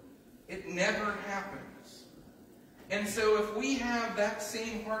 It never happens. And so if we have that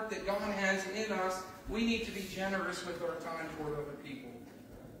same heart that God has in us, we need to be generous with our time toward other people.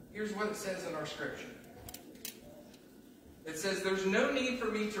 Here's what it says in our scripture. It says, "There's no need for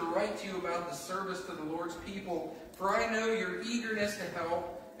me to write to you about the service to the Lord's people, for I know your eagerness to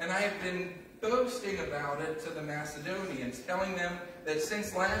help, and I have been boasting about it to the Macedonians, telling them that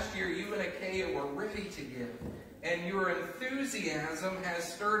since last year you and Achaia were ready to give, and your enthusiasm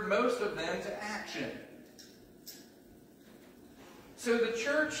has stirred most of them to action." So the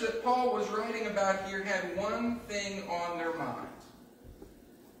church that Paul was writing about here had one thing on their mind.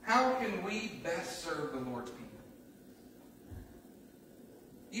 How can we best serve the Lord's people?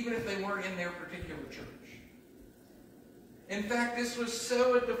 Even if they weren't in their particular church. In fact, this was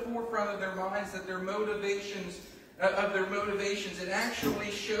so at the forefront of their minds that it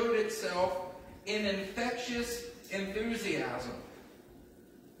actually showed itself in infectious enthusiasm.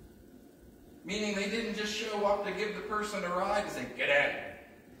 Meaning they didn't just show up to give the person a ride and say, "Get in.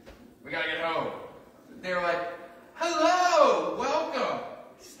 We got to get home." They're like, "Hello, welcome.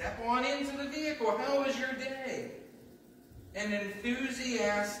 Step on into the vehicle. How was your day?" An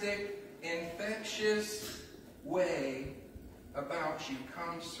enthusiastic, infectious way about you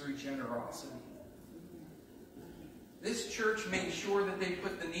comes through generosity. This church made sure that they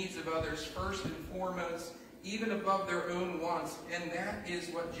put the needs of others first and foremost, even above their own wants, and that is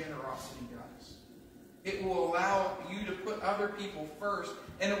what generosity does. It will allow you to put other people first,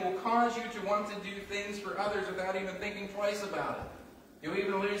 and it will cause you to want to do things for others without even thinking twice about it. You'll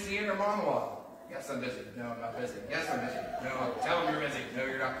even lose the inner monologue. "Yes, I'm busy." "No, I'm not busy." "Yes, I'm busy." "No, tell them you're busy." "No,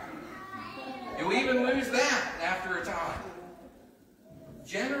 you're not." You'll even lose that after a time.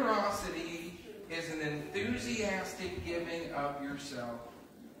 Generosity is an enthusiastic giving of yourself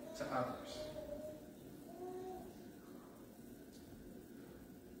to others.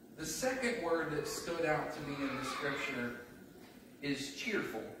 The second word that stood out to me in the scripture is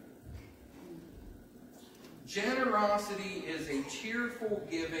cheerful. Generosity is a cheerful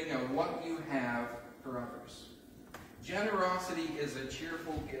giving of what you have for others. Generosity is a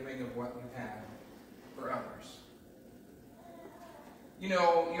cheerful giving of what you have for others. You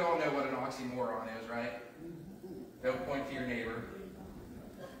know, you all know what an oxymoron is, right? Don't point to your neighbor.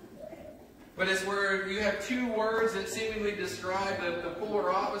 But it's where you have two words that seemingly describe the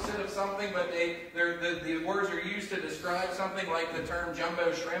polar opposite of something, but the words are used to describe something, like the term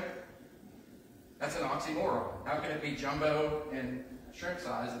jumbo shrimp. That's an oxymoron. How can it be jumbo and shrimp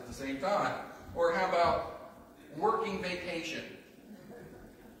size at the same time? Or how about working vacation?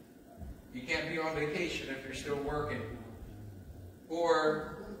 You can't be on vacation if you're still working.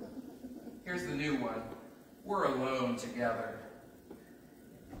 Or, here's the new one, we're alone together.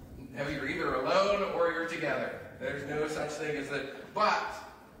 Now you're either alone or you're together. There's no such thing as that. But,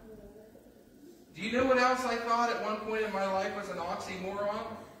 do you know what else I thought at one point in my life was an oxymoron?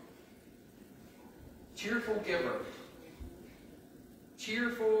 Cheerful giver.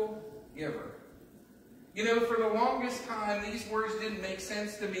 Cheerful giver. You know, for the longest time, these words didn't make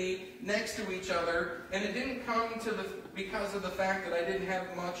sense to me next to each other, and it didn't come because of the fact that I didn't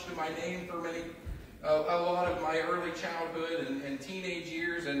have much to my name for a lot of my early childhood and teenage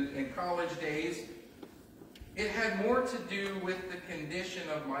years and college days. It had more to do with the condition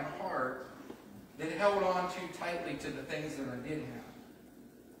of my heart that held on too tightly to the things that I did have.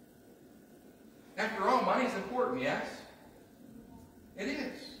 After all, money's important, yes? It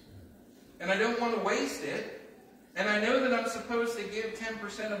is. And I don't want to waste it. And I know that I'm supposed to give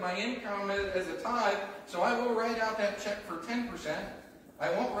 10% of my income as a tithe, so I will write out that check for 10%. I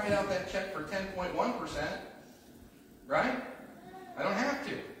won't write out that check for 10.1%. Right? I don't have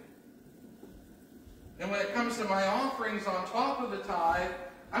to. And when it comes to my offerings on top of the tithe,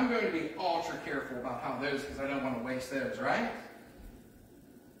 I'm going to be ultra careful about how those, because I don't want to waste those, right?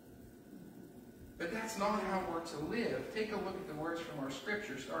 But that's not how we're to live. Take a look at the words from our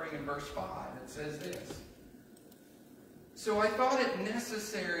scripture, starting in verse 5. It says this. So I thought it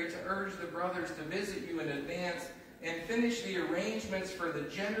necessary to urge the brothers to visit you in advance and finish the arrangements for the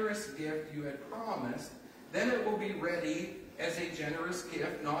generous gift you had promised. Then it will be ready as a generous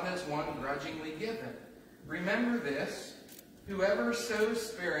gift, not as one grudgingly given. Remember this, whoever sows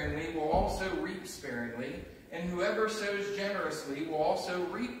sparingly will also reap sparingly, and whoever sows generously will also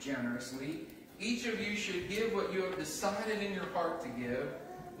reap generously. Each of you should give what you have decided in your heart to give,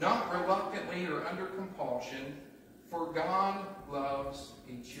 not reluctantly or under compulsion, for God loves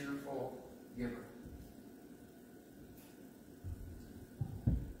a cheerful giver.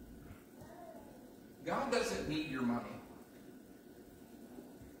 God doesn't need your money.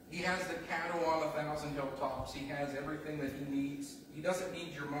 He has the cattle on 1,000 hilltops. He has everything that he needs. He doesn't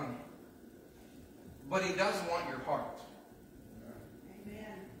need your money. But he does want your heart. Amen.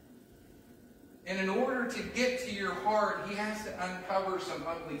 And in order to get to your heart, he has to uncover some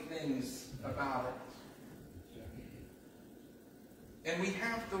ugly things about it. And we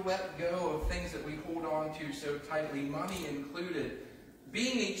have to let go of things that we hold on to so tightly, money included.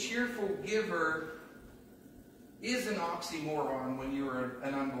 Being a cheerful giver is an oxymoron when you're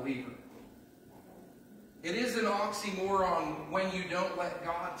an unbeliever. It is an oxymoron when you don't let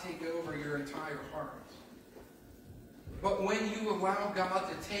God take over your entire heart. But when you allow God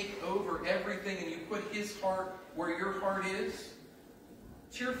to take over everything and you put his heart where your heart is,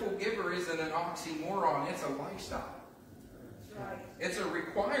 cheerful giver isn't an oxymoron, it's a lifestyle. Right. It's a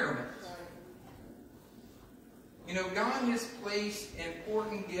requirement. You know, God has placed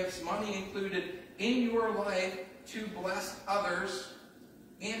important gifts, money included, in your life to bless others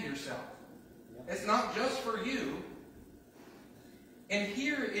and yourself. It's not just for you. And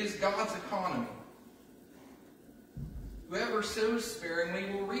here is God's economy. Whoever sows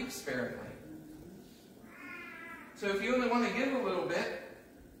sparingly will reap sparingly. So if you only want to give a little bit,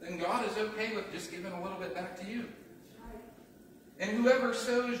 then God is okay with just giving a little bit back to you. And whoever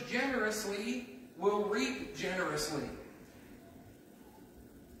sows generously will reap generously.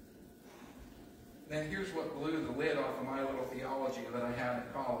 Now here's what blew the lid off of my little theology that I had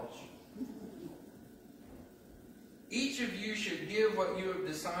in college. Each of you should give what you have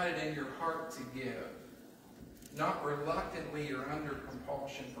decided in your heart to give, not reluctantly or under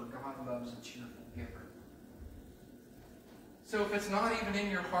compulsion, for God loves a cheerful giver. So if it's not even in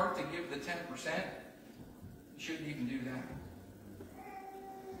your heart to give the 10%, you shouldn't even do that.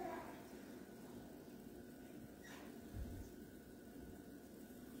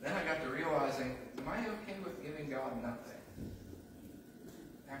 Then I got to realizing, am I okay with giving God nothing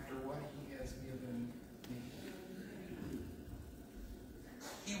after what He has given me?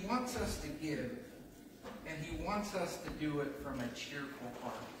 He wants us to give, and He wants us to do it from a cheerful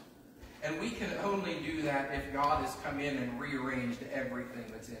heart. And we can only do that if God has come in and rearranged everything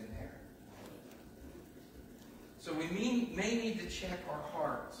that's in there. So we may need to check our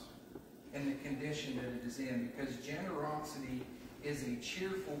hearts and the condition that it is in, because generosity is a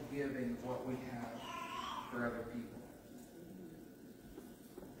cheerful giving of what we have for other people.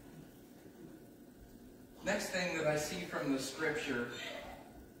 Next thing that I see from the scripture,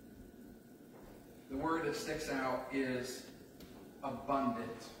 the word that sticks out is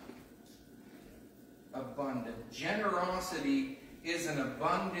abundant. Abundant. Generosity is an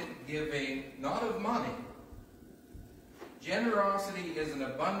abundant giving, not of money. Generosity is an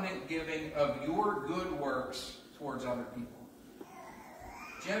abundant giving of your good works towards other people.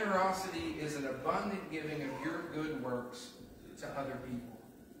 Generosity is an abundant giving of your good works to other people.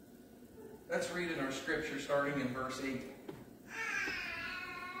 Let's read in our scripture starting in verse 8. It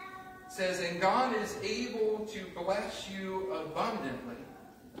says, "And God is able to bless you abundantly,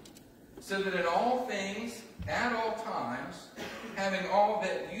 so that in all things, at all times, having all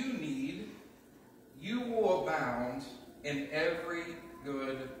that you need, you will abound in every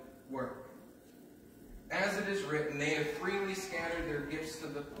good work. As it is written, they have freely scattered their gifts to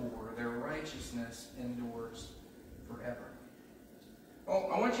the poor. Their righteousness endures forever." Well,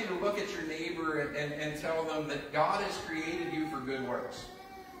 I want you to look at your neighbor and tell them that God has created you for good works.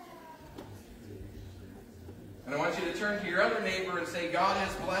 And I want you to turn to your other neighbor and say, God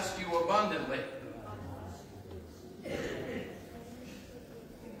has blessed you abundantly.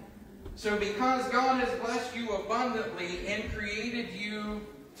 So because God has blessed you abundantly and created you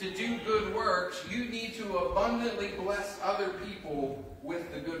to do good works, you need to abundantly bless other people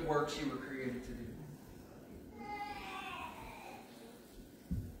with the good works you were created to do.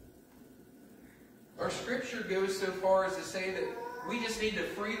 Our scripture goes so far as to say that we just need to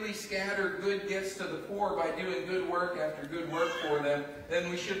freely scatter good gifts to the poor by doing good work after good work for them. Then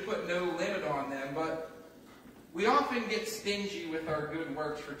we should put no limit on them. But we often get stingy with our good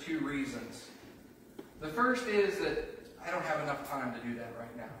works for two reasons. The first is that I don't have enough time to do that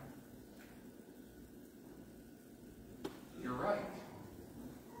right now. You're right.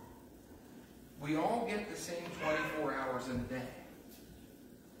 We all get the same 24 hours in a day.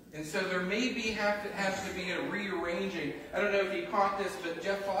 And so there may have to be a rearranging. I don't know if you caught this, but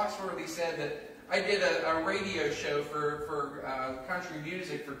Jeff Foxworthy said that I did a radio show for country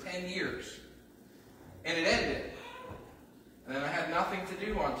music for 10 years. And it ended. And then I had nothing to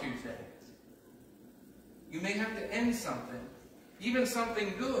do on Tuesday. You may have to end something, even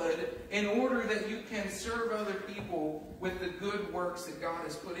something good, in order that you can serve other people with the good works that God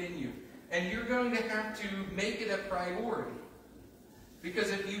has put in you. And you're going to have to make it a priority.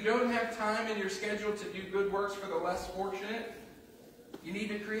 Because if you don't have time in your schedule to do good works for the less fortunate, you need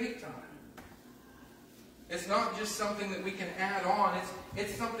to create time. It's not just something that we can add on.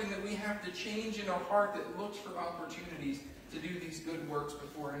 It's something that we have to change in our heart that looks for opportunities to do these good works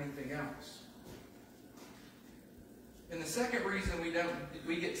before anything else. And the second reason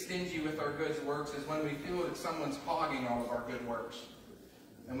we get stingy with our good works is when we feel that someone's hogging all of our good works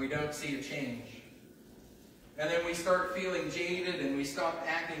and we don't see a change. And then we start feeling jaded and we stop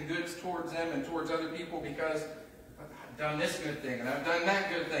acting good towards them and towards other people because I've done this good thing and I've done that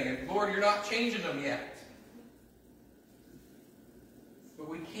good thing. And Lord, you're not changing them yet. But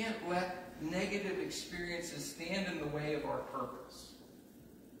we can't let negative experiences stand in the way of our purpose.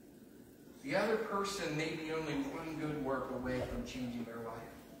 The other person may be only one good work away from changing their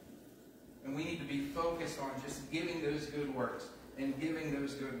life. And we need to be focused on just giving those good works and giving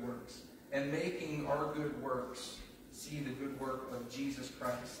those good works. And making our good works see the good work of Jesus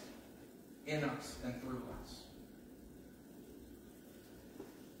Christ in us and through us.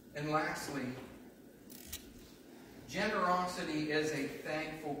 And lastly, generosity is a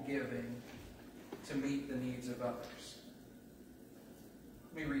thankful giving to meet the needs of others.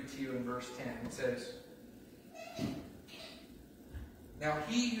 Let me read to you in verse 10. It says, "Now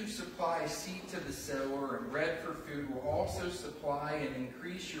he who supplies seed to the sower and bread for food will also supply and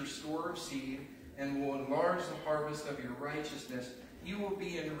increase your store of seed and will enlarge the harvest of your righteousness. You will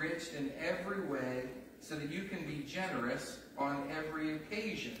be enriched in every way so that you can be generous on every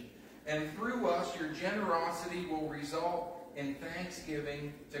occasion. And through us, your generosity will result in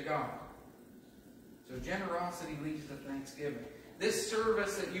thanksgiving to God." So generosity leads to thanksgiving. This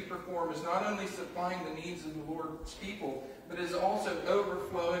service that you perform is not only supplying the needs of the Lord's people, but is also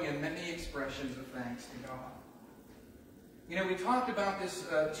overflowing in many expressions of thanks to God. You know, we talked about this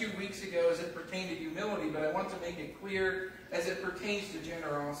 2 weeks ago as it pertained to humility, but I want to make it clear as it pertains to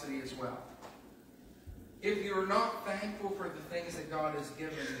generosity as well. If you're not thankful for the things that God has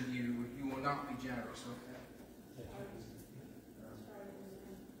given you, you will not be generous with them.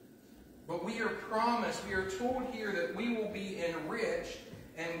 But we are promised, we are told here that we will be enriched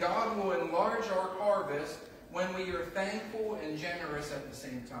and God will enlarge our harvest when we are thankful and generous at the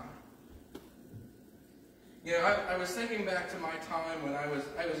same time. You know, I was thinking back to my time when I was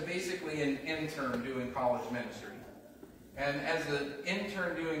basically an intern doing college ministry. And as an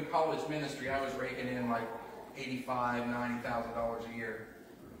intern doing college ministry, I was raking in like $85,000, $90,000 a year.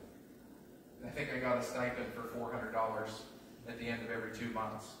 And I think I got a stipend for $400 at the end of every 2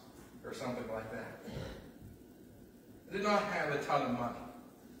 months, or something like that. I did not have a ton of money.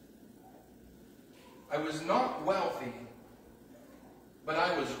 I was not wealthy, but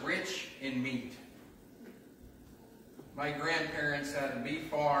I was rich in meat. My grandparents had a beef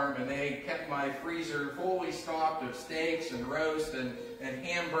farm, and they kept my freezer fully stocked of steaks and roast and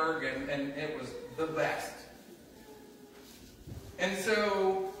hamburger, and it was the best. And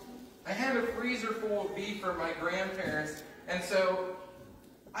so I had a freezer full of beef for my grandparents, and so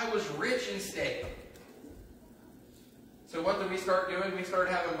I was rich in steak. So what did we start doing? We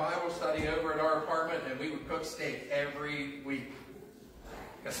started having Bible study over at our apartment, and we would cook steak every week.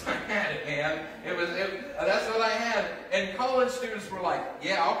 Because I had it, man. That's what I had. And college students were like,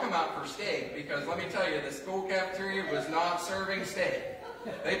 yeah, I'll come out for steak. Because let me tell you, the school cafeteria was not serving steak.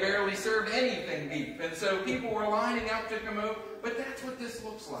 They barely served anything beef. And so people were lining up to come over. But that's what this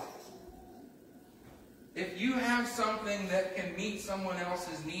looks like. If you have something that can meet someone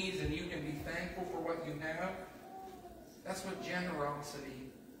else's needs and you can be thankful for what you have, that's what generosity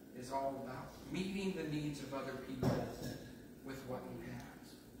is all about. Meeting the needs of other people with what you have.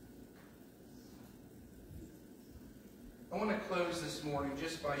 I want to close this morning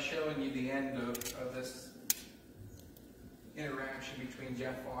just by showing you the end of this interaction between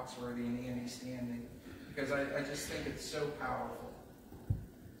Jeff Foxworthy and Andy Standing, because I just think it's so powerful.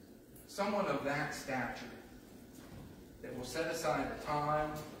 Someone of that stature that will set aside the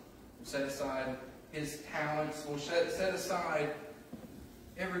time, will set aside his talents, will set aside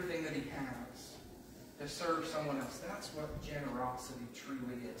everything that he has to serve someone else. That's what generosity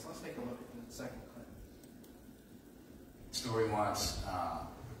truly is. Let's take a look at the second clip. Story once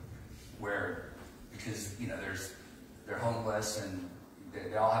where, because they're homeless and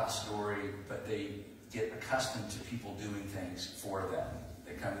they all have a story, but they get accustomed to people doing things for them.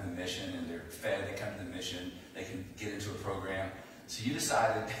 They come to the mission and they're fed. They come to the mission. They can get into a program. So you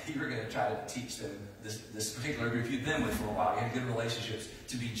decided that you were going to try to teach them this particular group you'd been with for a while. You had good relationships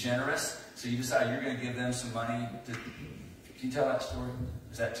to be generous. So you decided you're going to give them some money. Can you tell that story?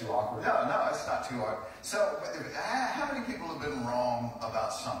 Is that too awkward? No, it's not too awkward. So, how many people have been wrong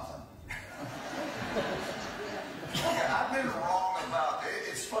about something? I've been wrong about,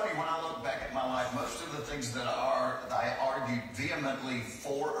 it's funny when I look back at my life, most of the things that I argued vehemently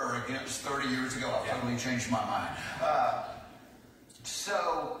for or against 30 years ago, I've totally changed my mind.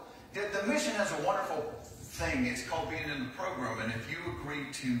 So, the mission has a wonderful thing. It's called being in the program, and if you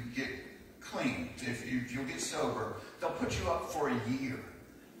agree to get clean, if you'll get sober, they'll put you up for a year.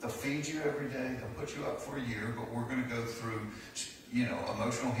 They'll feed you every day. They'll put you up for a year, but we're going to go through,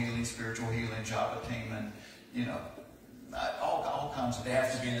 emotional healing, spiritual healing, job attainment, all kinds of things. They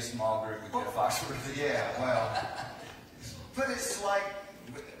have to be in a small group with Jeff Foxworthy. Yeah, well, but it's like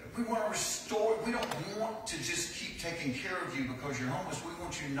we want to restore. We don't want to just keep taking care of you because you're homeless. We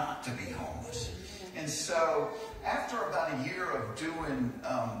want you not to be homeless. And so after about a year of doing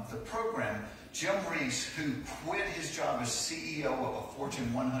the program, Jim Reese, who quit his job as CEO of a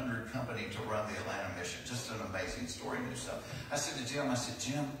Fortune 100 company to run the Atlanta mission, just an amazing story and stuff. I said to Jim,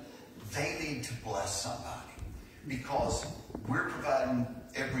 Jim, they need to bless somebody because we're providing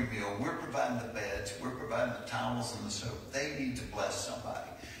every meal, we're providing the beds, we're providing the towels and the soap. They need to bless somebody.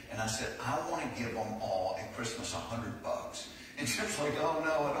 And I said, I want to give them all at Christmas $100. And Jim's like, oh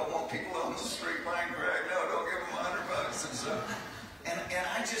no, I don't want people on the street buying crack. No, don't give them $100. And so, and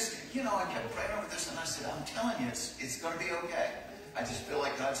I just, I kept praying over this, and I said, I'm telling you, it's going to be okay. I just feel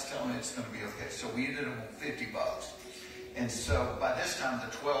like God's telling me it's going to be okay. So we ended up with $50. And so by this time,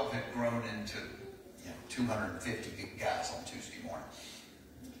 the 12 had grown into 250 guys on Tuesday morning.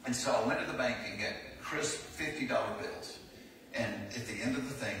 And so I went to the bank and got crisp $50 bills. And at the end of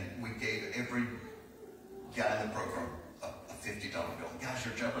the thing, we gave every guy in the program a $50 bill. And guys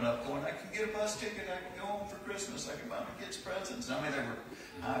are jumping up going, I can get a bus ticket, I can go home for Christmas, I can buy my kids presents. I mean, they were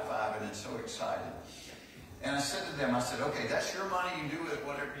high-fiving and so excited. And I said to them, okay, that's your money, you do it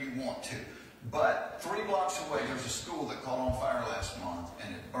whatever you want to. But 3 blocks away, there's a school that caught on fire last month,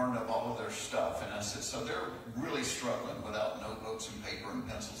 and it burned up all of their stuff. And I said, so they're really struggling without notebooks and paper and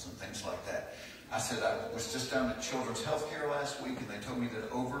pencils and things like that. I said, I was just down at Children's Healthcare last week, and they told me that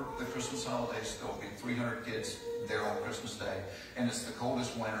over the Christmas holidays, there will be 300 kids there on Christmas Day. And it's the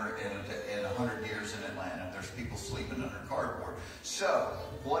coldest winter in 100 years in Atlanta. There's people sleeping under cardboard. So,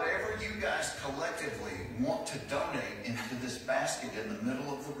 whatever you guys collectively want to donate into this basket in the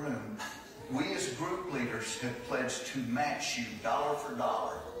middle of the room, we as group leaders have pledged to match you dollar for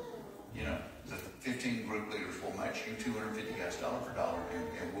dollar. You know, the 15 group leaders will match you $250 dollar for dollar,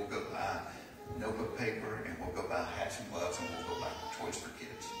 and we'll go buy notebook paper, and we'll go buy hats and gloves, and we'll go buy toys for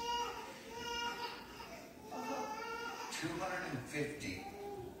kids. 250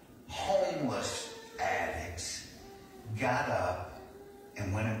 homeless addicts got up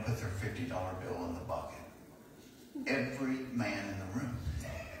and went and put their $50 bill in the bucket. Every man in the room.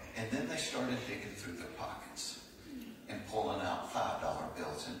 And then they started digging through their pockets and pulling out $5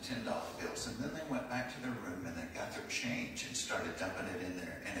 bills and $10 bills. And then they went back to their room and they got their change and started dumping it in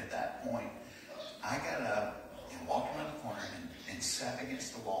there. And at that point, I got up and walked around the corner and sat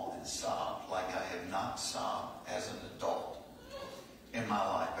against the wall and sobbed like I have not sobbed as an adult in my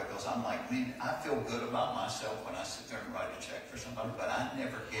life. Because I'm like, man, I feel good about myself when I sit there and write a check for somebody, but I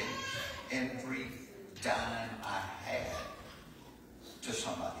never gave every dime I had to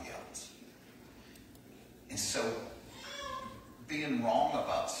somebody else. And so, being wrong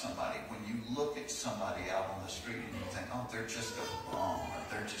about somebody, when you look at somebody out on the street and you think, oh, they're just a bum, or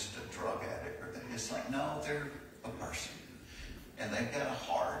they're just a drug addict, or it's like, no, they're a person. And they've got a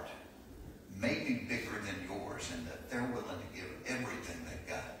heart, maybe bigger than yours, and that they're willing to give everything they've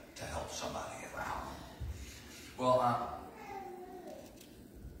got to help somebody else. Well,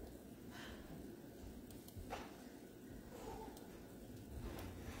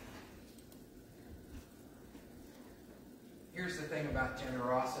 here's the thing about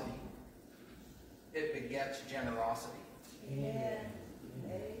generosity. It begets generosity. Amen.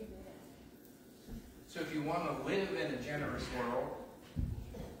 So if you want to live in a generous world,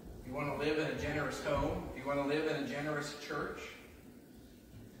 if you want to live in a generous home, if you want to live in a generous church,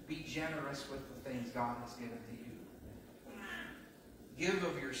 be generous with the things God has given to you. Give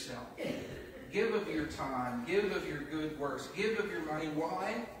of yourself. Give of your time. Give of your good works. Give of your money.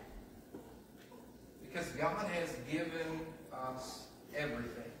 Why? Because God has given us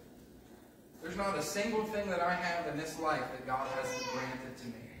everything. There's not a single thing that I have in this life that God hasn't granted to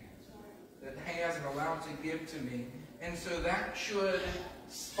me, that He hasn't allowed to give to me. And so that should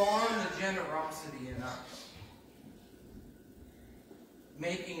spawn the generosity in us,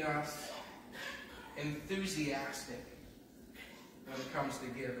 making us enthusiastic when it comes to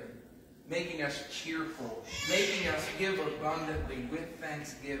giving, making us cheerful, making us give abundantly with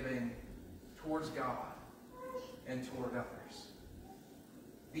thanksgiving towards God and toward others.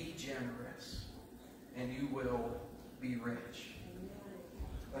 Be generous, and you will be rich.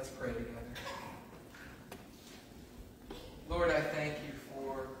 Let's pray together. Lord, I thank you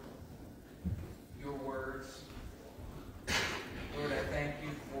for your words. Lord, I thank you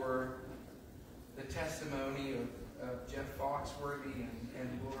for the testimony of Jeff Foxworthy,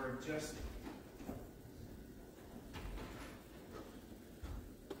 and Lord, just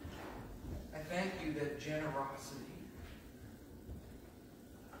I thank you that generosity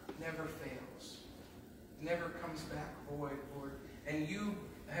never fails, never comes back void, Lord. And you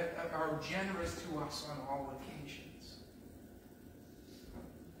are generous to us on all occasions.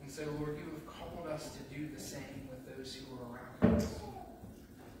 And so, Lord, you have called us to do the same with those who are around us.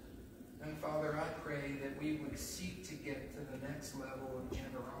 And Father, I pray that we would seek to get to the next level of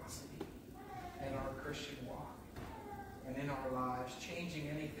generosity in our Christian walk and in our lives, changing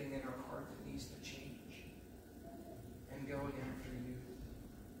anything in our heart that needs to change and going after you.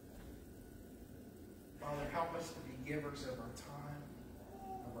 Father, help us to be givers of our time,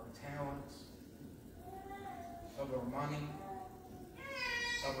 of our talents, of our money,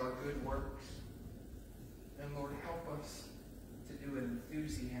 of our good works. And Lord, help us to do it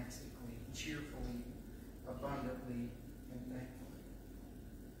enthusiastically, cheerfully, abundantly, and thankfully.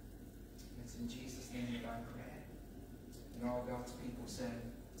 It's in Jesus' name that I pray. And all God's people said,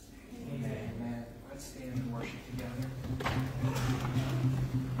 Amen. Amen. Let's stand and worship together.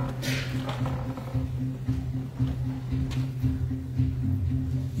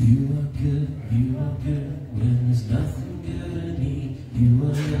 You are good when there's nothing good to need. You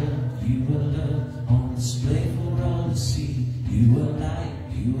are love on display for all to see. You are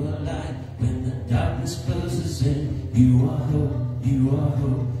light when the darkness closes in. You are hope,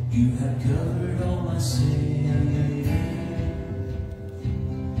 you have covered all my sin.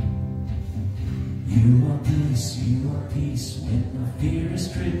 fear is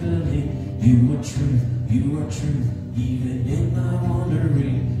crippling. You are truth, you are truth, even in my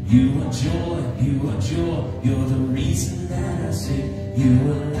wandering. You are joy, you are joy, you're the reason that I sing.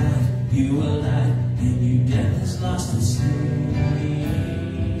 You are life, you are life, and you death has lost its sting.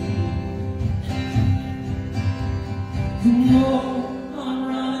 Oh, I'm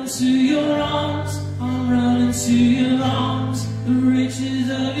running to your arms, I'm running to your arms. The riches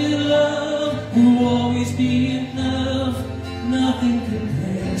of your love will always be enough. Nothing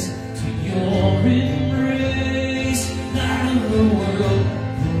compares to your embrace. Light of the world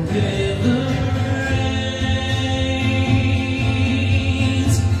forever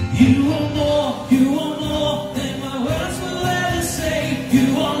reigns. You are more than my words will ever say. You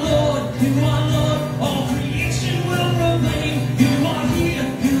are Lord, all creation will proclaim. You are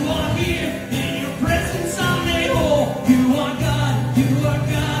here, in your presence I'm made whole. You are God,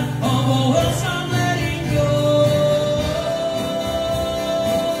 of all else I'm letting go.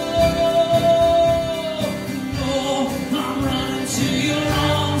 Oh, I'm running to your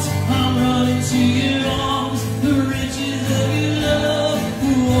arms, I'm running to your arms. The riches of your love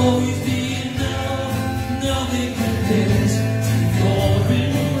will always be enough. Nothing compares to your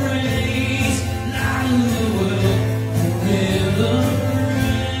embrace. Light of the world forever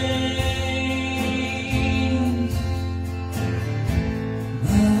reigns.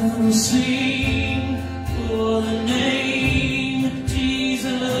 I will sing for the name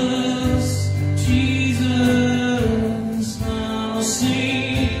Jesus, Jesus. I will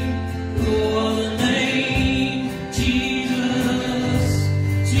sing for the name Jesus,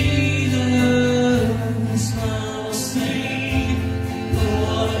 Jesus. I will sing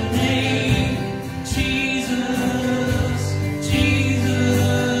for the name Jesus,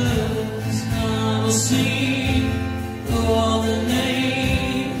 Jesus. I will sing for the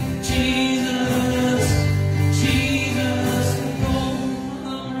name Jesus, Jesus. Oh,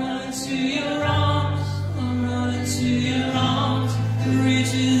 I'm running to your arms, I'm running to your arms. The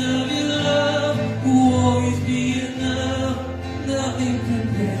riches of your love will always be enough. Nothing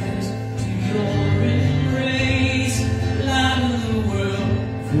compares to your embrace. Light of the world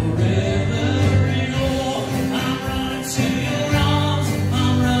forever and all. I'm running to your arms,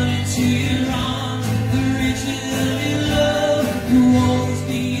 I'm running to your arms. The riches of your love will always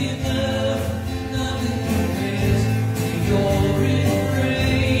be enough. Nothing compares to your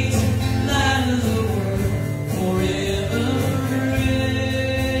embrace. Light of the world forever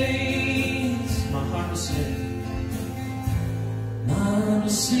reigns. My heart will sing. My heart will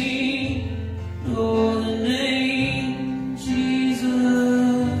sing for the name Jesus,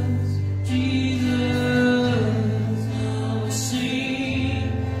 Jesus. I will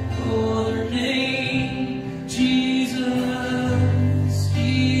sing for the name Jesus,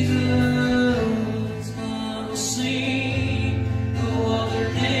 Jesus. I will sing for the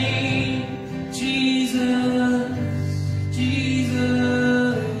name Jesus,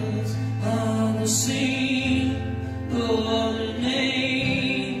 Jesus. I will sing for the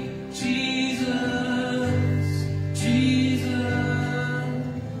name Jesus, Jesus.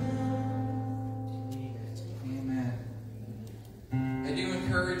 Amen. I do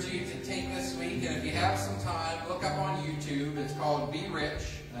encourage you to take this week, and if you have some time, look up on YouTube. It's called Be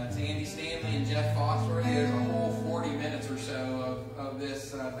Rich. It's Andy Stanley and Jeff Foster. There's a whole 40 minutes or so of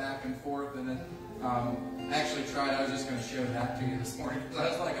this back and forth. And then I actually tried, I was just going to show that to you this morning, because I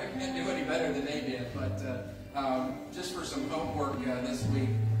was like, I can't do any better than they did. But just for some homework this week,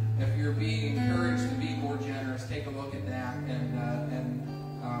 if you're being encouraged to be more generous, take a look at that. And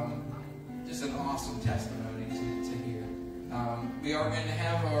just an awesome testimony to hear. We are going to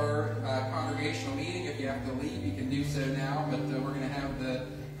have our congregational meeting. If you have to leave, you can do so now. But we're going to have the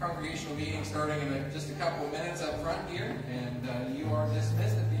congregational meeting starting in just a couple of minutes up front here. And you are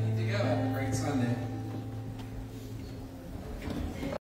dismissed if you need to go.